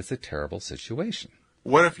decide that it's a terrible situation.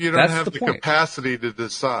 What if you don't have the capacity to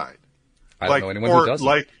decide? I don't know anyone who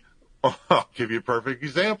doesn't. I'll give you a perfect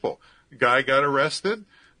example. A guy got arrested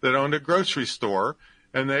that owned a grocery store,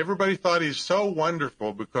 And everybody thought he's so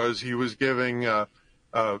wonderful because he was giving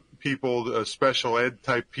people, special ed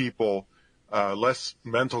type people, less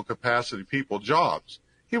mental capacity people, jobs.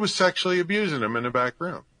 He was sexually abusing them in the back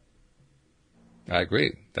room. I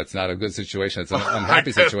agree. That's not a good situation. It's an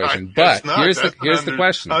unhappy situation. But here's the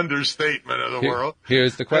question. Understatement of the world.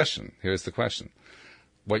 Here's the question.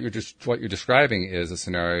 What you're describing is a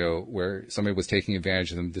scenario where somebody was taking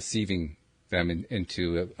advantage of them, deceiving them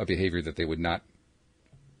into a behavior that they would not,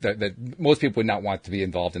 that most people would not want to be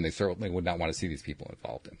involved in. They certainly would not want to see these people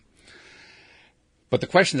involved in. But the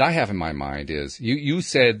question I have in my mind is, you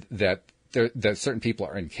said that that certain people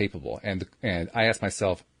are incapable, and I ask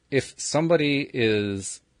myself, if somebody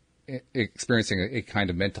is experiencing a kind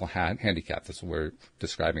of mental handicap, that's what we're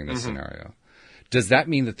describing in this scenario, does that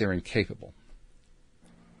mean that they're incapable?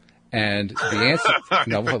 And the answer,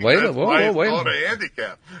 no, wait a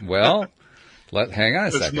handicap. Well, hang on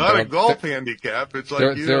a second. It's not a golf handicap. It's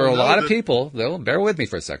like there are a lot of people, though, bear with me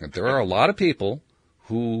for a second. There are a lot of people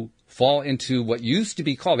who fall into what used to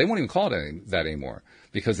be called, they won't even call it that anymore,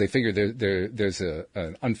 because they figure there's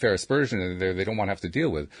an unfair aspersion there they don't want to have to deal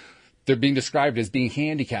with. They're being described as being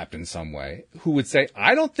handicapped in some way, who would say,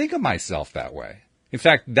 I don't think of myself that way. In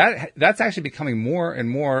fact, that's actually becoming more and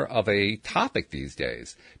more of a topic these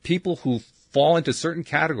days. People who fall into certain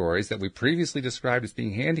categories that we previously described as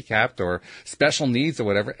being handicapped or special needs or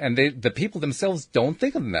whatever, and the people themselves don't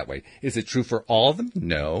think of them that way. Is it true for all of them?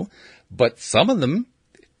 No. But some of them,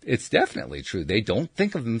 it's definitely true. They don't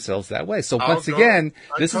think of themselves that way. So once again,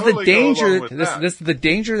 this is the danger. This is the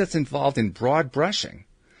danger that's involved in broad brushing.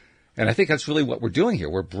 And I think that's really what we're doing here.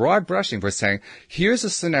 We're broad brushing. We're saying, here's a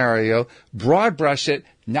scenario, broad brush it.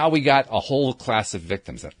 Now we got a whole class of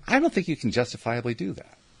victims. And I don't think you can justifiably do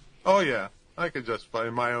that. Oh, yeah. I can justify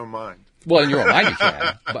in my own mind. Well, in your own mind you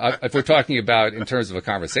can. But if we're talking about in terms of a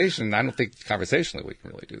conversation, I don't think conversationally we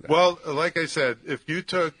can really do that. Well, like I said, if you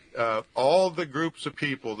took all the groups of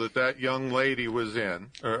people that young lady was in,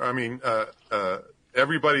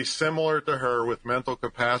 everybody similar to her with mental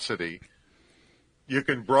capacity, you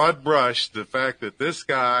can broad brush the fact that this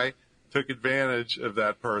guy took advantage of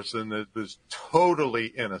that person that was totally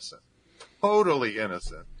innocent.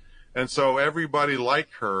 And so everybody like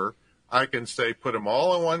her, I can say, put them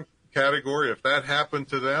all in one category. If that happened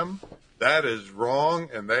to them, that is wrong,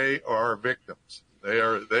 and they are victims. They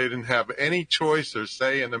didn't have any choice or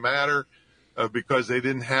say in the matter because they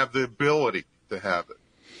didn't have the ability to have it.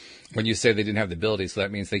 When you say they didn't have the ability, so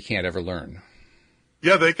that means they can't ever learn.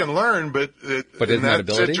 Yeah, they can learn, but in that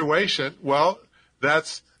situation, well,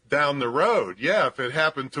 that's down the road. Yeah, if it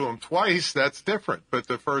happened to them twice, that's different. But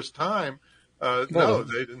the first time, no,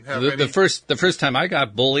 they didn't have any. The first time I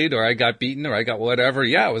got bullied or I got beaten or I got whatever,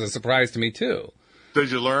 yeah, it was a surprise to me too. Did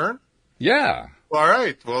you learn? Yeah. All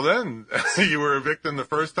right. Well, then you were a victim the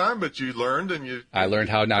first time, but you learned and you. I learned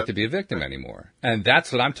how not to be a victim anymore, and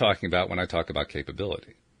that's what I'm talking about when I talk about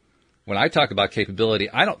capability. When I talk about capability,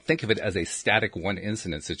 I don't think of it as a static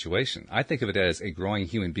one-incident situation. I think of it as a growing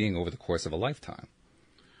human being over the course of a lifetime.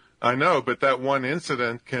 I know, but that one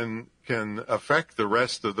incident can affect the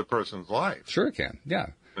rest of the person's life. Sure it can, yeah.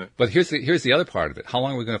 But here's the other part of it. How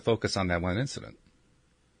long are we going to focus on that one incident?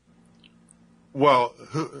 Well,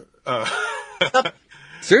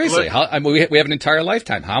 seriously, we have an entire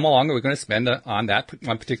lifetime. How long are we going to spend on that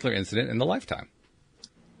one particular incident in the lifetime?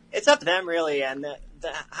 It's up to them, really, and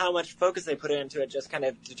how much focus they put into it just kind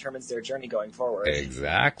of determines their journey going forward.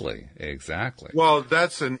 Exactly. Well,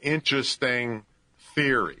 that's an interesting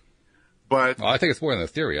theory, but I think it's more than a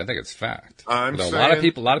theory. I think it's fact. A lot of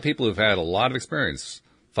people who've had a lot of experience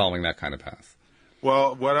following that kind of path.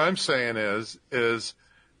 Well, what I'm saying is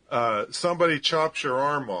somebody chops your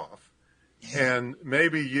arm off, and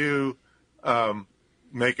maybe you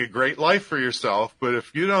make a great life for yourself, but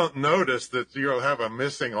if you don't notice that you'll have a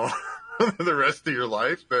missing arm the rest of your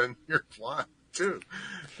life, then you're fine too.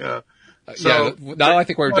 Yeah. So, now I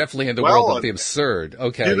think we're definitely in the world of the absurd.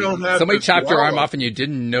 Okay. Somebody chopped your arm off and you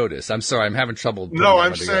didn't notice. I'm sorry, I'm having trouble. No,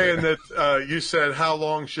 I'm saying that you said how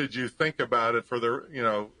long should you think about it for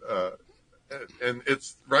and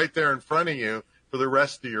it's right there in front of you for the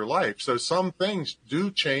rest of your life. So some things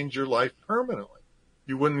do change your life permanently.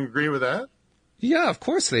 You wouldn't agree with that? Yeah, of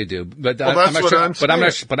course they do. But well, I'm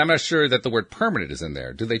not sure that the word permanent is in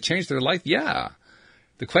there. Do they change their life? Yeah.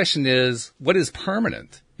 The question is, what is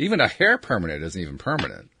permanent? Even a hair permanent isn't even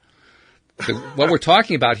permanent. What we're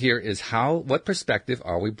talking about here is what perspective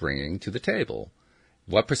are we bringing to the table?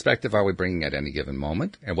 What perspective are we bringing at any given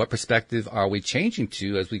moment? And what perspective are we changing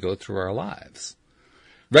to as we go through our lives?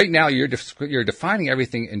 Right now, you're defining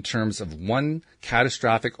everything in terms of one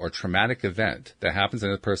catastrophic or traumatic event that happens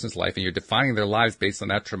in a person's life, and you're defining their lives based on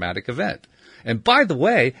that traumatic event. And by the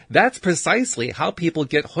way, that's precisely how people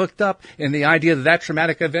get hooked up in the idea that that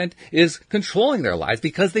traumatic event is controlling their lives,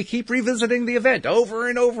 because they keep revisiting the event over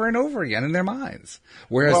and over and over again in their minds.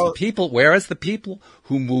 Whereas the people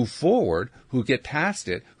who move forward, who get past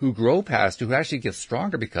it, who grow past it, who actually get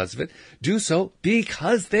stronger because of it, do so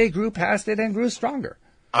because they grew past it and grew stronger.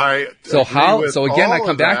 So again, I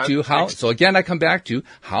come back to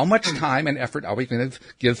how much time and effort are we going to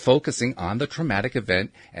give focusing on the traumatic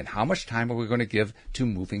event, and how much time are we going to give to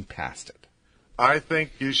moving past it? I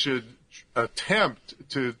think you should attempt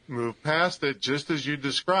to move past it just as you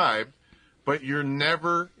described, but you're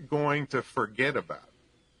never going to forget about it.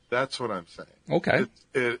 That's what I'm saying. Okay.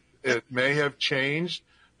 It may have changed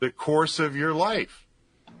the course of your life.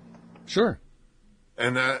 Sure.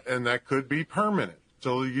 And that could be permanent.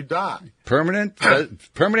 Till you die. Permanent?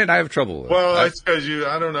 Permanent I have trouble with. Well, that's because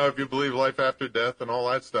I don't know if you believe life after death and all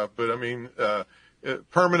that stuff, but I mean,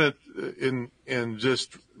 permanent in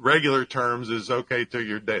just regular terms is okay till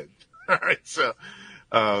you're dead. All right. So,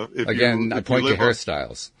 I point to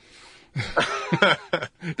hairstyles.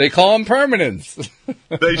 They call them permanents.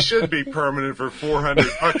 They should be permanent for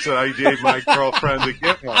 $400 that I gave my girlfriend to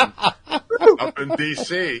get one up in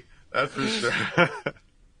D.C. That's for sure.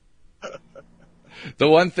 The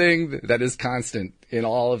one thing that is constant in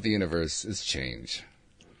all of the universe is change.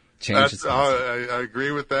 Change is constant. I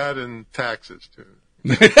agree with that, and taxes, too.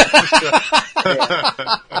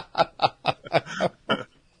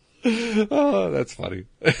 Oh, that's funny.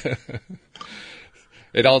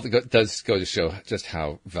 It all does go to show just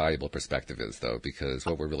how valuable perspective is, though, because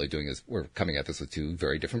what we're really doing is we're coming at this with two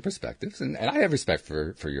very different perspectives. And I have respect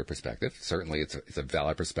for your perspective. Certainly, it's a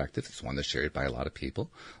valid perspective. It's one that's shared by a lot of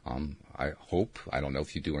people. I don't know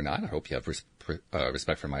if you do or not, I hope you have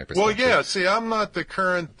respect for my perspective. Well, yeah. See, I'm not the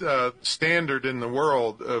current standard in the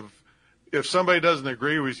world of if somebody doesn't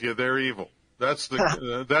agree with you, they're evil. That's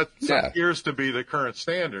appears to be the current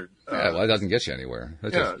standard. Well, it doesn't get you anywhere.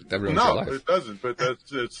 That ruins your life. No, it doesn't. But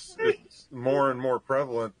it's more and more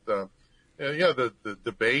prevalent. The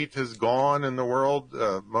debate has gone in the world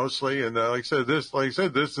mostly, and like I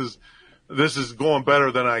said, this is going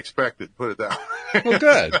better than I expected. Put it that way. Well,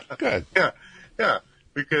 good. Yeah.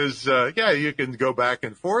 Because you can go back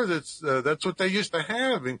and forth. That's what they used to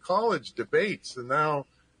have in college debates, and now,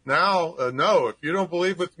 no, if you don't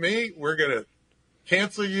believe with me, we're going to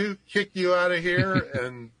cancel you, kick you out of here,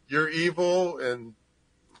 and you're evil, and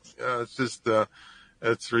it's just,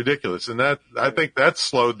 it's ridiculous. And I think that's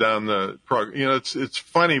slowed down the progress. It's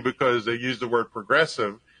funny because they use the word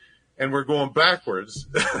progressive, and we're going backwards,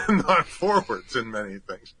 not forwards in many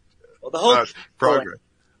things. Well, the whole progress.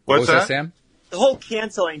 What's that, Sam? The whole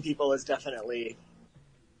canceling people is definitely,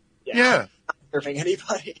 not serving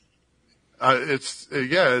anybody.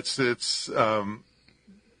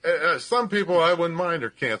 Some people I wouldn't mind are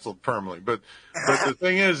canceled permanently, but the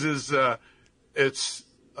thing is it's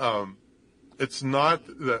not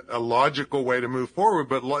a logical way to move forward.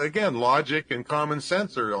 But again, logic and common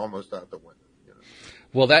sense are almost out the window.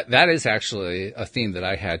 Well, that is actually a theme that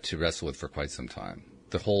I had to wrestle with for quite some time.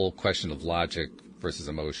 The whole question of logic versus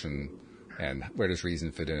emotion, and where does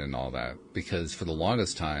reason fit in, and all that. Because for the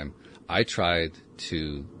longest time, I tried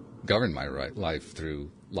to govern my life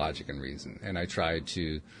through logic and reason, and I tried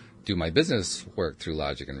to do my business work through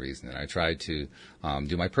logic and reason, and I tried to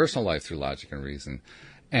do my personal life through logic and reason,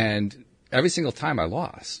 and every single time I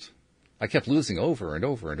lost. I kept losing over and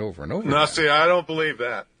over and over and over. Now, see, I don't believe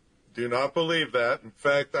that. Do not believe that. In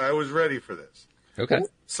fact, I was ready for this. Okay.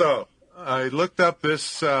 So I looked up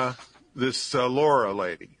this Laura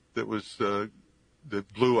lady that was that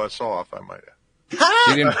blew us off. I might add.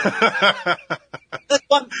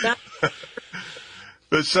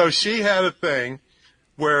 But so she had a thing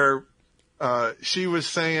where she was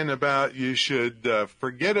saying about you should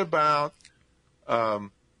forget about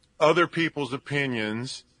other people's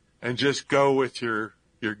opinions and just go with your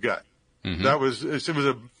gut. Mm-hmm. It was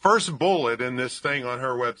a first bullet in this thing on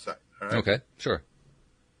her website. All right? Okay, sure.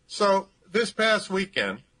 So this past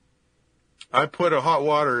weekend, I put a hot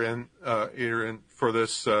water in for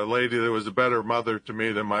this lady that was a better mother to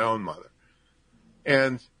me than my own mother.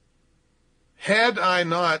 And had I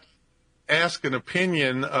not asked an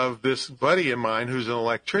opinion of this buddy of mine who's an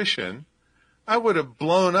electrician, I would have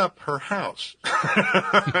blown up her house.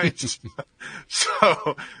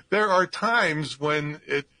 So there are times when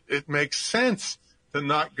it makes sense to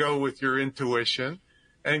not go with your intuition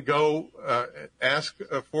and go ask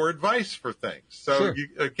for advice for things. So Sure.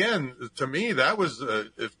 Again, to me, that was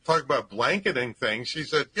talk about blanketing things. She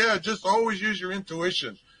said, "Yeah, just always use your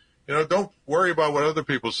intuition. Don't worry about what other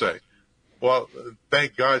people say." Well,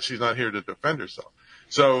 thank God she's not here to defend herself.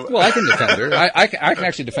 So, well, I can defend her. I can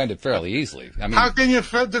actually defend it fairly easily. I mean, how can you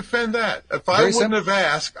defend that? If I Very wouldn't simple. have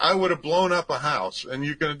asked, I would have blown up a house. And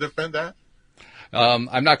you're going to defend that?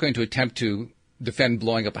 I'm not going to attempt to defend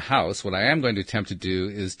blowing up a house. What I am going to attempt to do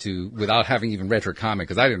is to, without having even read her comment,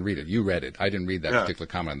 because I didn't read it. You read it. I didn't read that particular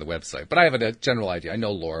comment on the website. But I have a general idea. I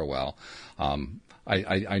know Laura well.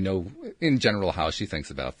 I know in general how she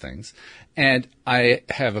thinks about things. And I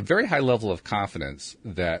have a very high level of confidence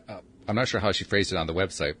that, I'm not sure how she phrased it on the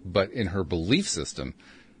website, but in her belief system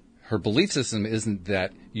isn't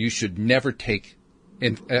that you should never take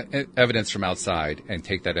evidence from outside and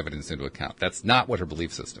take that evidence into account. That's not what her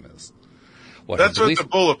belief system is. That's what the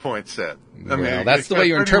bullet point said. Well, that's the way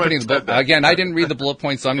you're interpreting the bullet. Again, I didn't read the bullet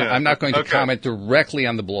point, so I'm not going to comment directly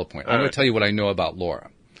on the bullet point. I'm going to tell you what I know about Laura.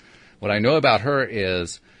 What I know about her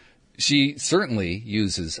is she certainly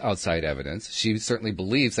uses outside evidence. She certainly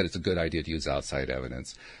believes that it's a good idea to use outside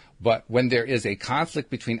evidence. But when there is a conflict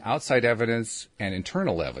between outside evidence and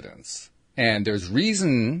internal evidence, and there's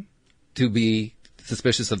reason to be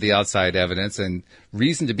suspicious of the outside evidence and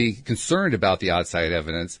reason to be concerned about the outside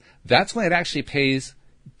evidence, that's when it actually pays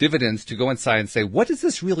dividends to go inside and say, what does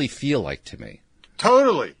this really feel like to me?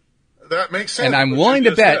 Totally. That makes sense. And I'm willing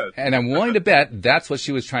to bet, that's what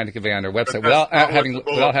she was trying to convey on her website without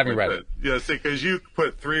having read it. Yes, because you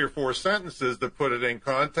put 3 or 4 sentences to put it in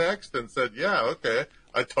context and said, yeah, okay,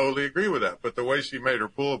 I totally agree with that. But the way she made her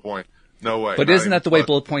bullet point, no way. But isn't that the way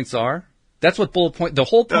bullet points are? That's what the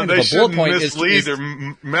whole point of a bullet point is. They shouldn't mislead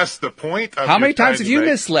or mess the point. How many times have you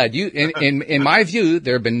misled? In my view,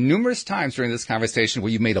 there have been numerous times during this conversation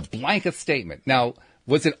where you made a blanket statement. Now,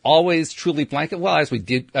 was it always truly blanket? Well, as we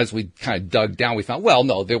kind of dug down, we found, well,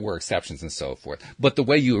 no, there were exceptions and so forth. But the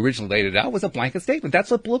way you originally laid it out was a blanket statement. That's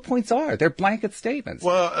what bullet points are. They're blanket statements.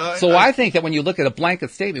 Well, I think that when you look at a blanket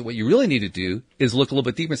statement, what you really need to do is look a little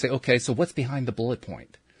bit deeper and say, okay, so what's behind the bullet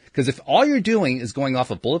point? Because if all you're doing is going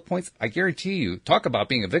off of bullet points, I guarantee you, talk about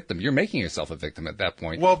being a victim. You're making yourself a victim at that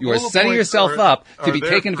point. Well, you are setting yourself up to be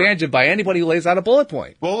taken advantage of by anybody who lays out a bullet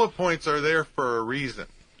point. Bullet points are there for a reason,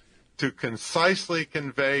 to concisely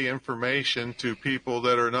convey information to people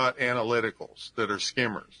that are not analyticals, that are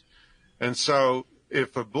skimmers. And so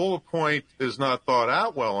if a bullet point is not thought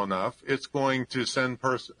out well enough, it's going to send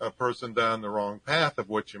a person down the wrong path of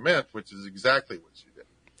what you meant, which is exactly what you did.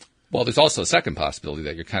 Well, there's also a second possibility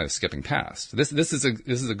that you're kind of skipping past. This is a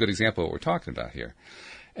good example of what we're talking about here.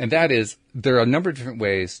 And that is, there are a number of different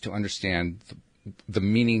ways to understand the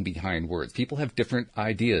meaning behind words. People have different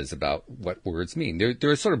ideas about what words mean. There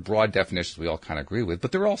are sort of broad definitions we all kind of agree with,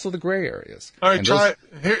 but there are also the gray areas. All right,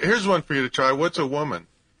 here's one for you to try. What's a woman?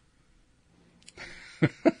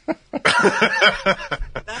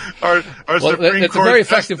 It's a very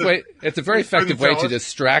effective way. It's a very effective way to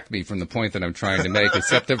distract me from the point that I'm trying to make.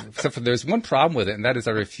 Except for there's one problem with it, and that is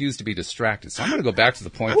I refuse to be distracted. So I'm going to go back to the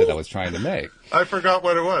point that I was trying to make. I forgot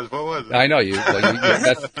what it was. What was it? I know you.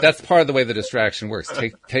 That's part of the way the distraction works.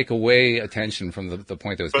 Take away attention from the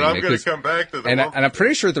point that was being made. But I'm going to come back to the. And I'm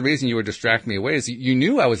pretty sure the reason you were distracting me away is you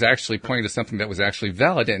knew I was actually pointing to something that was actually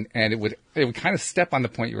valid, and it would kind of step on the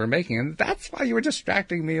point you were making, and that's why you were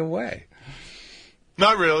distracting me away.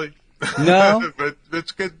 Not really. No, but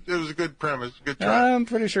it's good. It was a good premise. Good try. I'm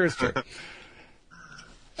pretty sure it's true. So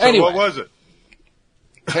anyway, what was it?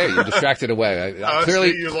 Hey, you're distracted away.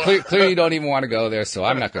 Clearly, you don't even want to go there, so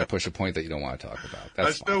I'm not going to push a point that you don't want to talk about.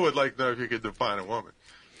 I still would like to know if you could define a woman,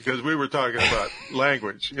 because we were talking about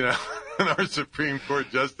language, and our Supreme Court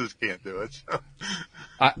justice can't do it. So.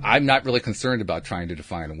 I'm not really concerned about trying to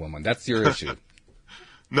define a woman. That's your issue.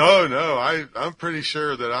 No, I'm pretty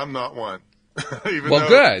sure that I'm not one.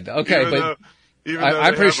 Good. Okay, but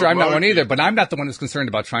I'm pretty sure I'm not one emoji. either, but I'm not the one who's concerned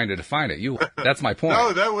about trying to define it. That's my point.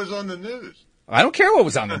 No, that was on the news. I don't care what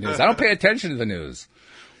was on the news. I don't pay attention to the news.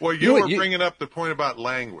 Well, you were bringing up the point about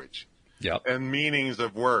language. Yep. And meanings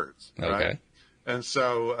of words. Right? Okay. And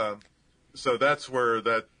so that's where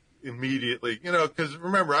that immediately, because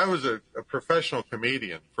remember, I was a professional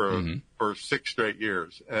comedian for 6 straight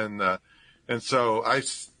years. And so I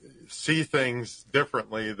see things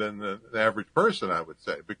differently than the average person, I would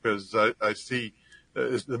say, because I see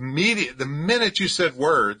the minute you said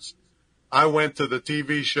words, I went to the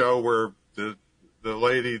TV show where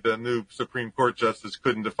the new Supreme Court justice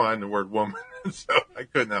couldn't define the word woman. So I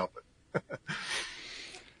couldn't help it.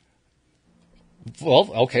 Well,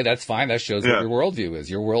 okay, that's fine. That shows Yeah. what your worldview is.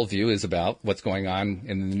 Your worldview is about what's going on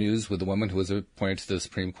in the news with the woman who was appointed to the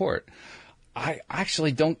Supreme Court. I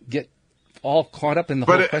actually don't get all caught up in the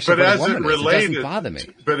whole question of what a woman is. It doesn't bother me.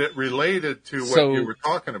 But it related to what you were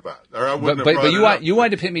talking about. Or I wouldn't have but brought it up. you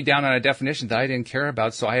wanted to pin me down on a definition that I didn't care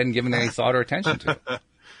about, so I hadn't given any thought or attention to.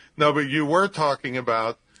 No, but you were talking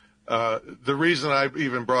about the reason I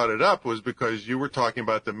even brought it up was because you were talking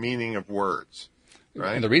about the meaning of words,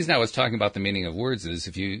 right? And the reason I was talking about the meaning of words is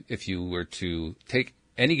if you were to take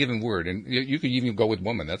any given word, and you could even go with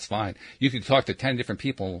woman, that's fine. You could talk to 10 different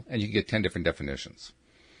people, and you could get 10 different definitions.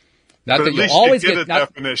 Not but that at you least always get a not,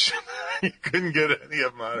 definition. You couldn't get any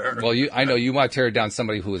of them out of her. Well, I know you want to tear down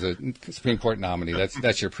somebody who is a Supreme Court nominee.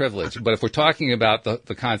 That's your privilege. But if we're talking about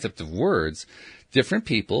the concept of words, different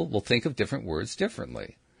people will think of different words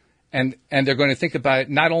differently. And they're going to think about it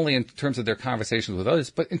not only in terms of their conversations with others,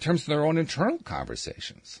 but in terms of their own internal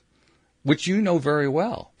conversations, which you know very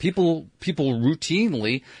well. People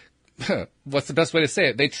routinely, what's the best way to say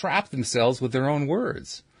it? They trap themselves with their own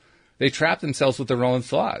words. They trap themselves with their own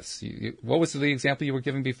thoughts. What was the example you were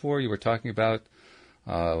giving before? You were talking about,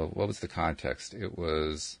 what was the context? It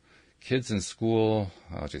was kids in school.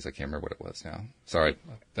 Oh, geez, I can't remember what it was now. Sorry.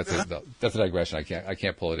 That's a digression. I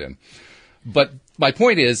can't pull it in. But my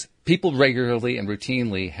point is, people regularly and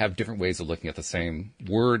routinely have different ways of looking at the same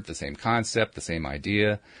word, the same concept, the same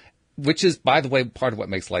idea, which is, by the way, part of what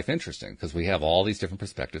makes life interesting, because we have all these different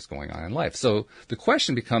perspectives going on in life. So the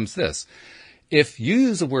question becomes this. If you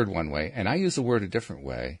use a word one way and I use a word a different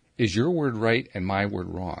way, is your word right and my word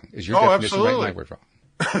wrong? Is your definition absolutely. right and my word wrong?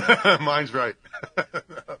 Mine's right.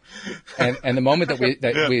 and the moment that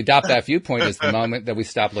we adopt that viewpoint is the moment that we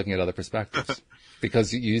stop looking at other perspectives.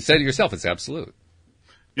 Because you said to yourself, it's absolute.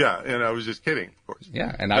 Yeah, and I was just kidding, of course.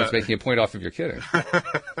 Yeah, and I was making a point off of your kidding.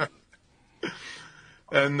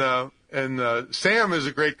 And Sam is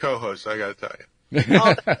a great co-host, I got to tell you.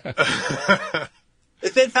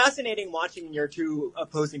 It's been fascinating watching your two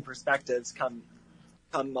opposing perspectives come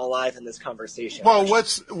alive in this conversation. Well,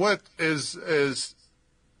 what is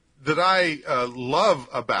that I love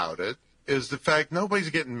about it is the fact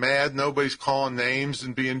nobody's getting mad, nobody's calling names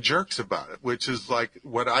and being jerks about it, which is like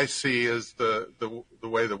what I see as the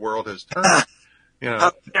way the world has turned. You know,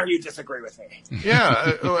 how dare you disagree with me?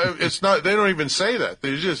 Yeah, it's not. They don't even say that.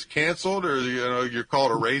 They're just canceled, or you're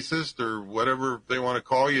called a racist, or whatever they want to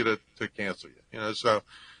call you to cancel you.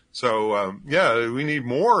 Yeah, we need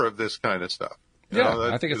more of this kind of stuff.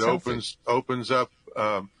 I think it opens up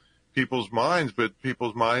people's minds, but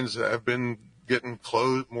people's minds have been getting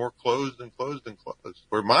more closed and closed and closed.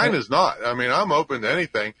 Where mine is not. I mean, I'm open to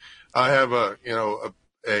anything. I have a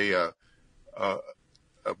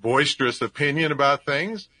boisterous opinion about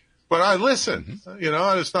things, but I listen.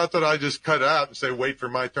 Mm-hmm. It's not that I just cut out and say, "Wait for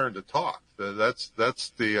my turn to talk." That's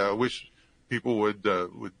the wish people would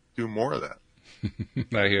do more of that.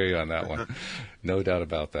 I hear you on that one. No doubt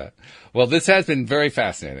about that. Well, this has been very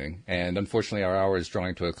fascinating, and unfortunately our hour is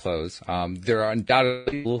drawing to a close. There are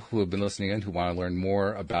undoubtedly people who have been listening in who want to learn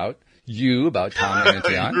more about you, about Tom and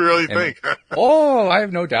Antion. You really think? I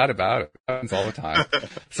have no doubt about it. It happens all the time.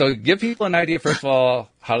 So give people an idea, first of all,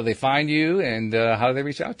 how do they find you, and how do they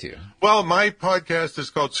reach out to you? Well, my podcast is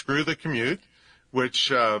called Screw the Commute,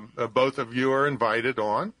 which both of you are invited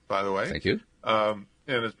on, by the way. Thank you.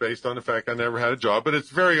 And it's based on the fact I never had a job, but it's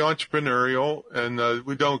very entrepreneurial, and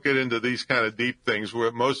we don't get into these kind of deep things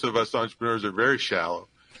where most of us entrepreneurs are very shallow.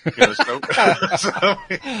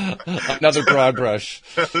 Another broad brush.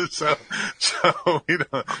 So we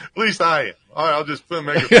don't, at least I am. I'll just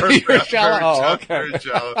make it perfect. You're shallow. Very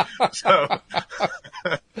shallow. So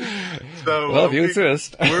well, if you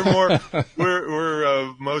insist. We're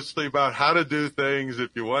mostly about how to do things. If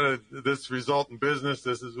you want this result in business,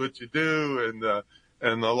 this is what you do,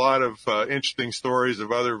 and a lot of interesting stories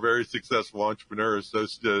of other very successful entrepreneurs. So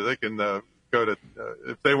they can go to,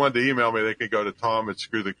 if they wanted to email me, they could go to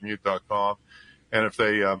tom@screwthecommute.com. And if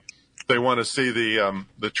they want to see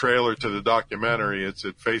the trailer to the documentary, it's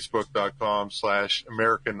at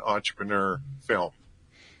facebook.com/American Entrepreneur Film.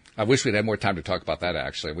 I wish we'd had more time to talk about that,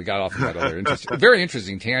 actually. We got off on that other very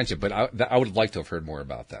interesting tangent, but I would like to have heard more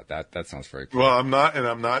about that. That sounds very cool. Well, I'm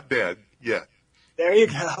not dead yet. There you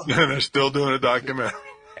go. And they're still doing a documentary.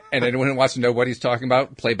 And anyone who wants to know what he's talking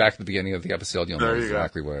about, play back to the beginning of the episode. You'll know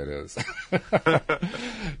exactly what it is.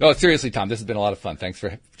 No, seriously, Tom, this has been a lot of fun. Thanks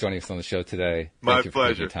for joining us on the show today. My Thank you for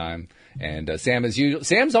pleasure. taking your time. And Sam, as usual,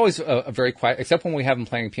 Sam's always a very quiet, except when we have him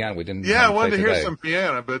playing piano. We didn't. Yeah, I wanted to hear today. some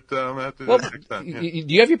piano, but I'm going to have to do that next time. Yeah.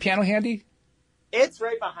 Do you have your piano handy? It's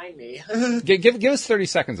right behind me. Give us 30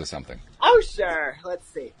 seconds or something. Oh, sure. Let's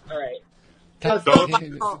see. All right.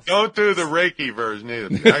 Don't do the Reiki version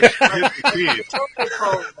either. Actually, hit the keys.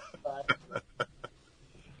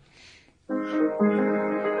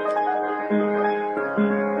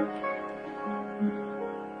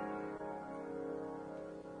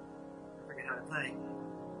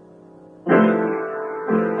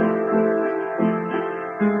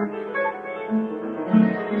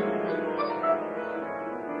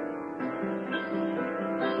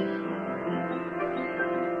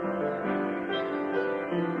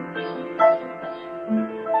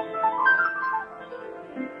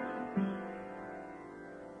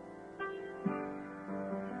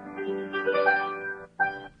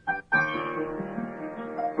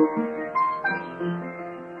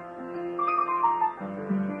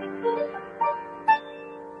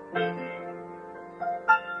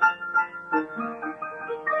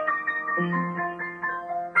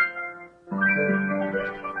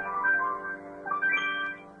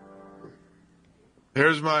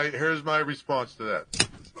 Here's my response to that.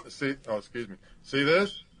 See, excuse me. See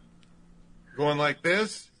this? Going like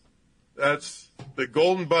this? That's the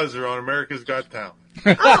golden buzzer on America's Got Talent.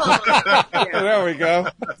 Oh, yeah. There we go.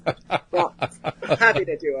 Well, happy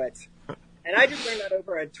to do it. And I just learned that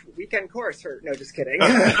over a weekend course. No, just kidding.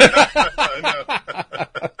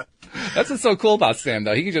 That's what's so cool about Sam,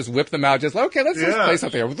 though. He can just whip them out. Just, okay, let's just play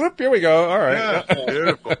something here. Whoop, here we go. All right. Yeah,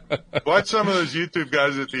 beautiful. Watch some of those YouTube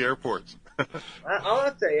guys at the airports. I'll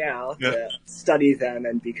have to study them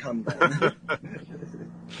and become them.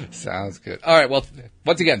 Sounds good. All right. Well,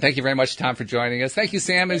 once again, thank you very much, Tom, for joining us. Thank you,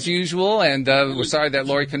 Sam, as usual. And we're sorry that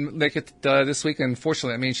Lori couldn't make it this week.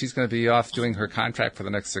 Unfortunately, that means she's going to be off doing her contract for the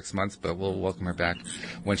next 6 months, but we'll welcome her back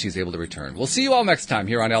when she's able to return. We'll see you all next time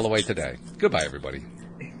here on LOA Today. Goodbye, everybody.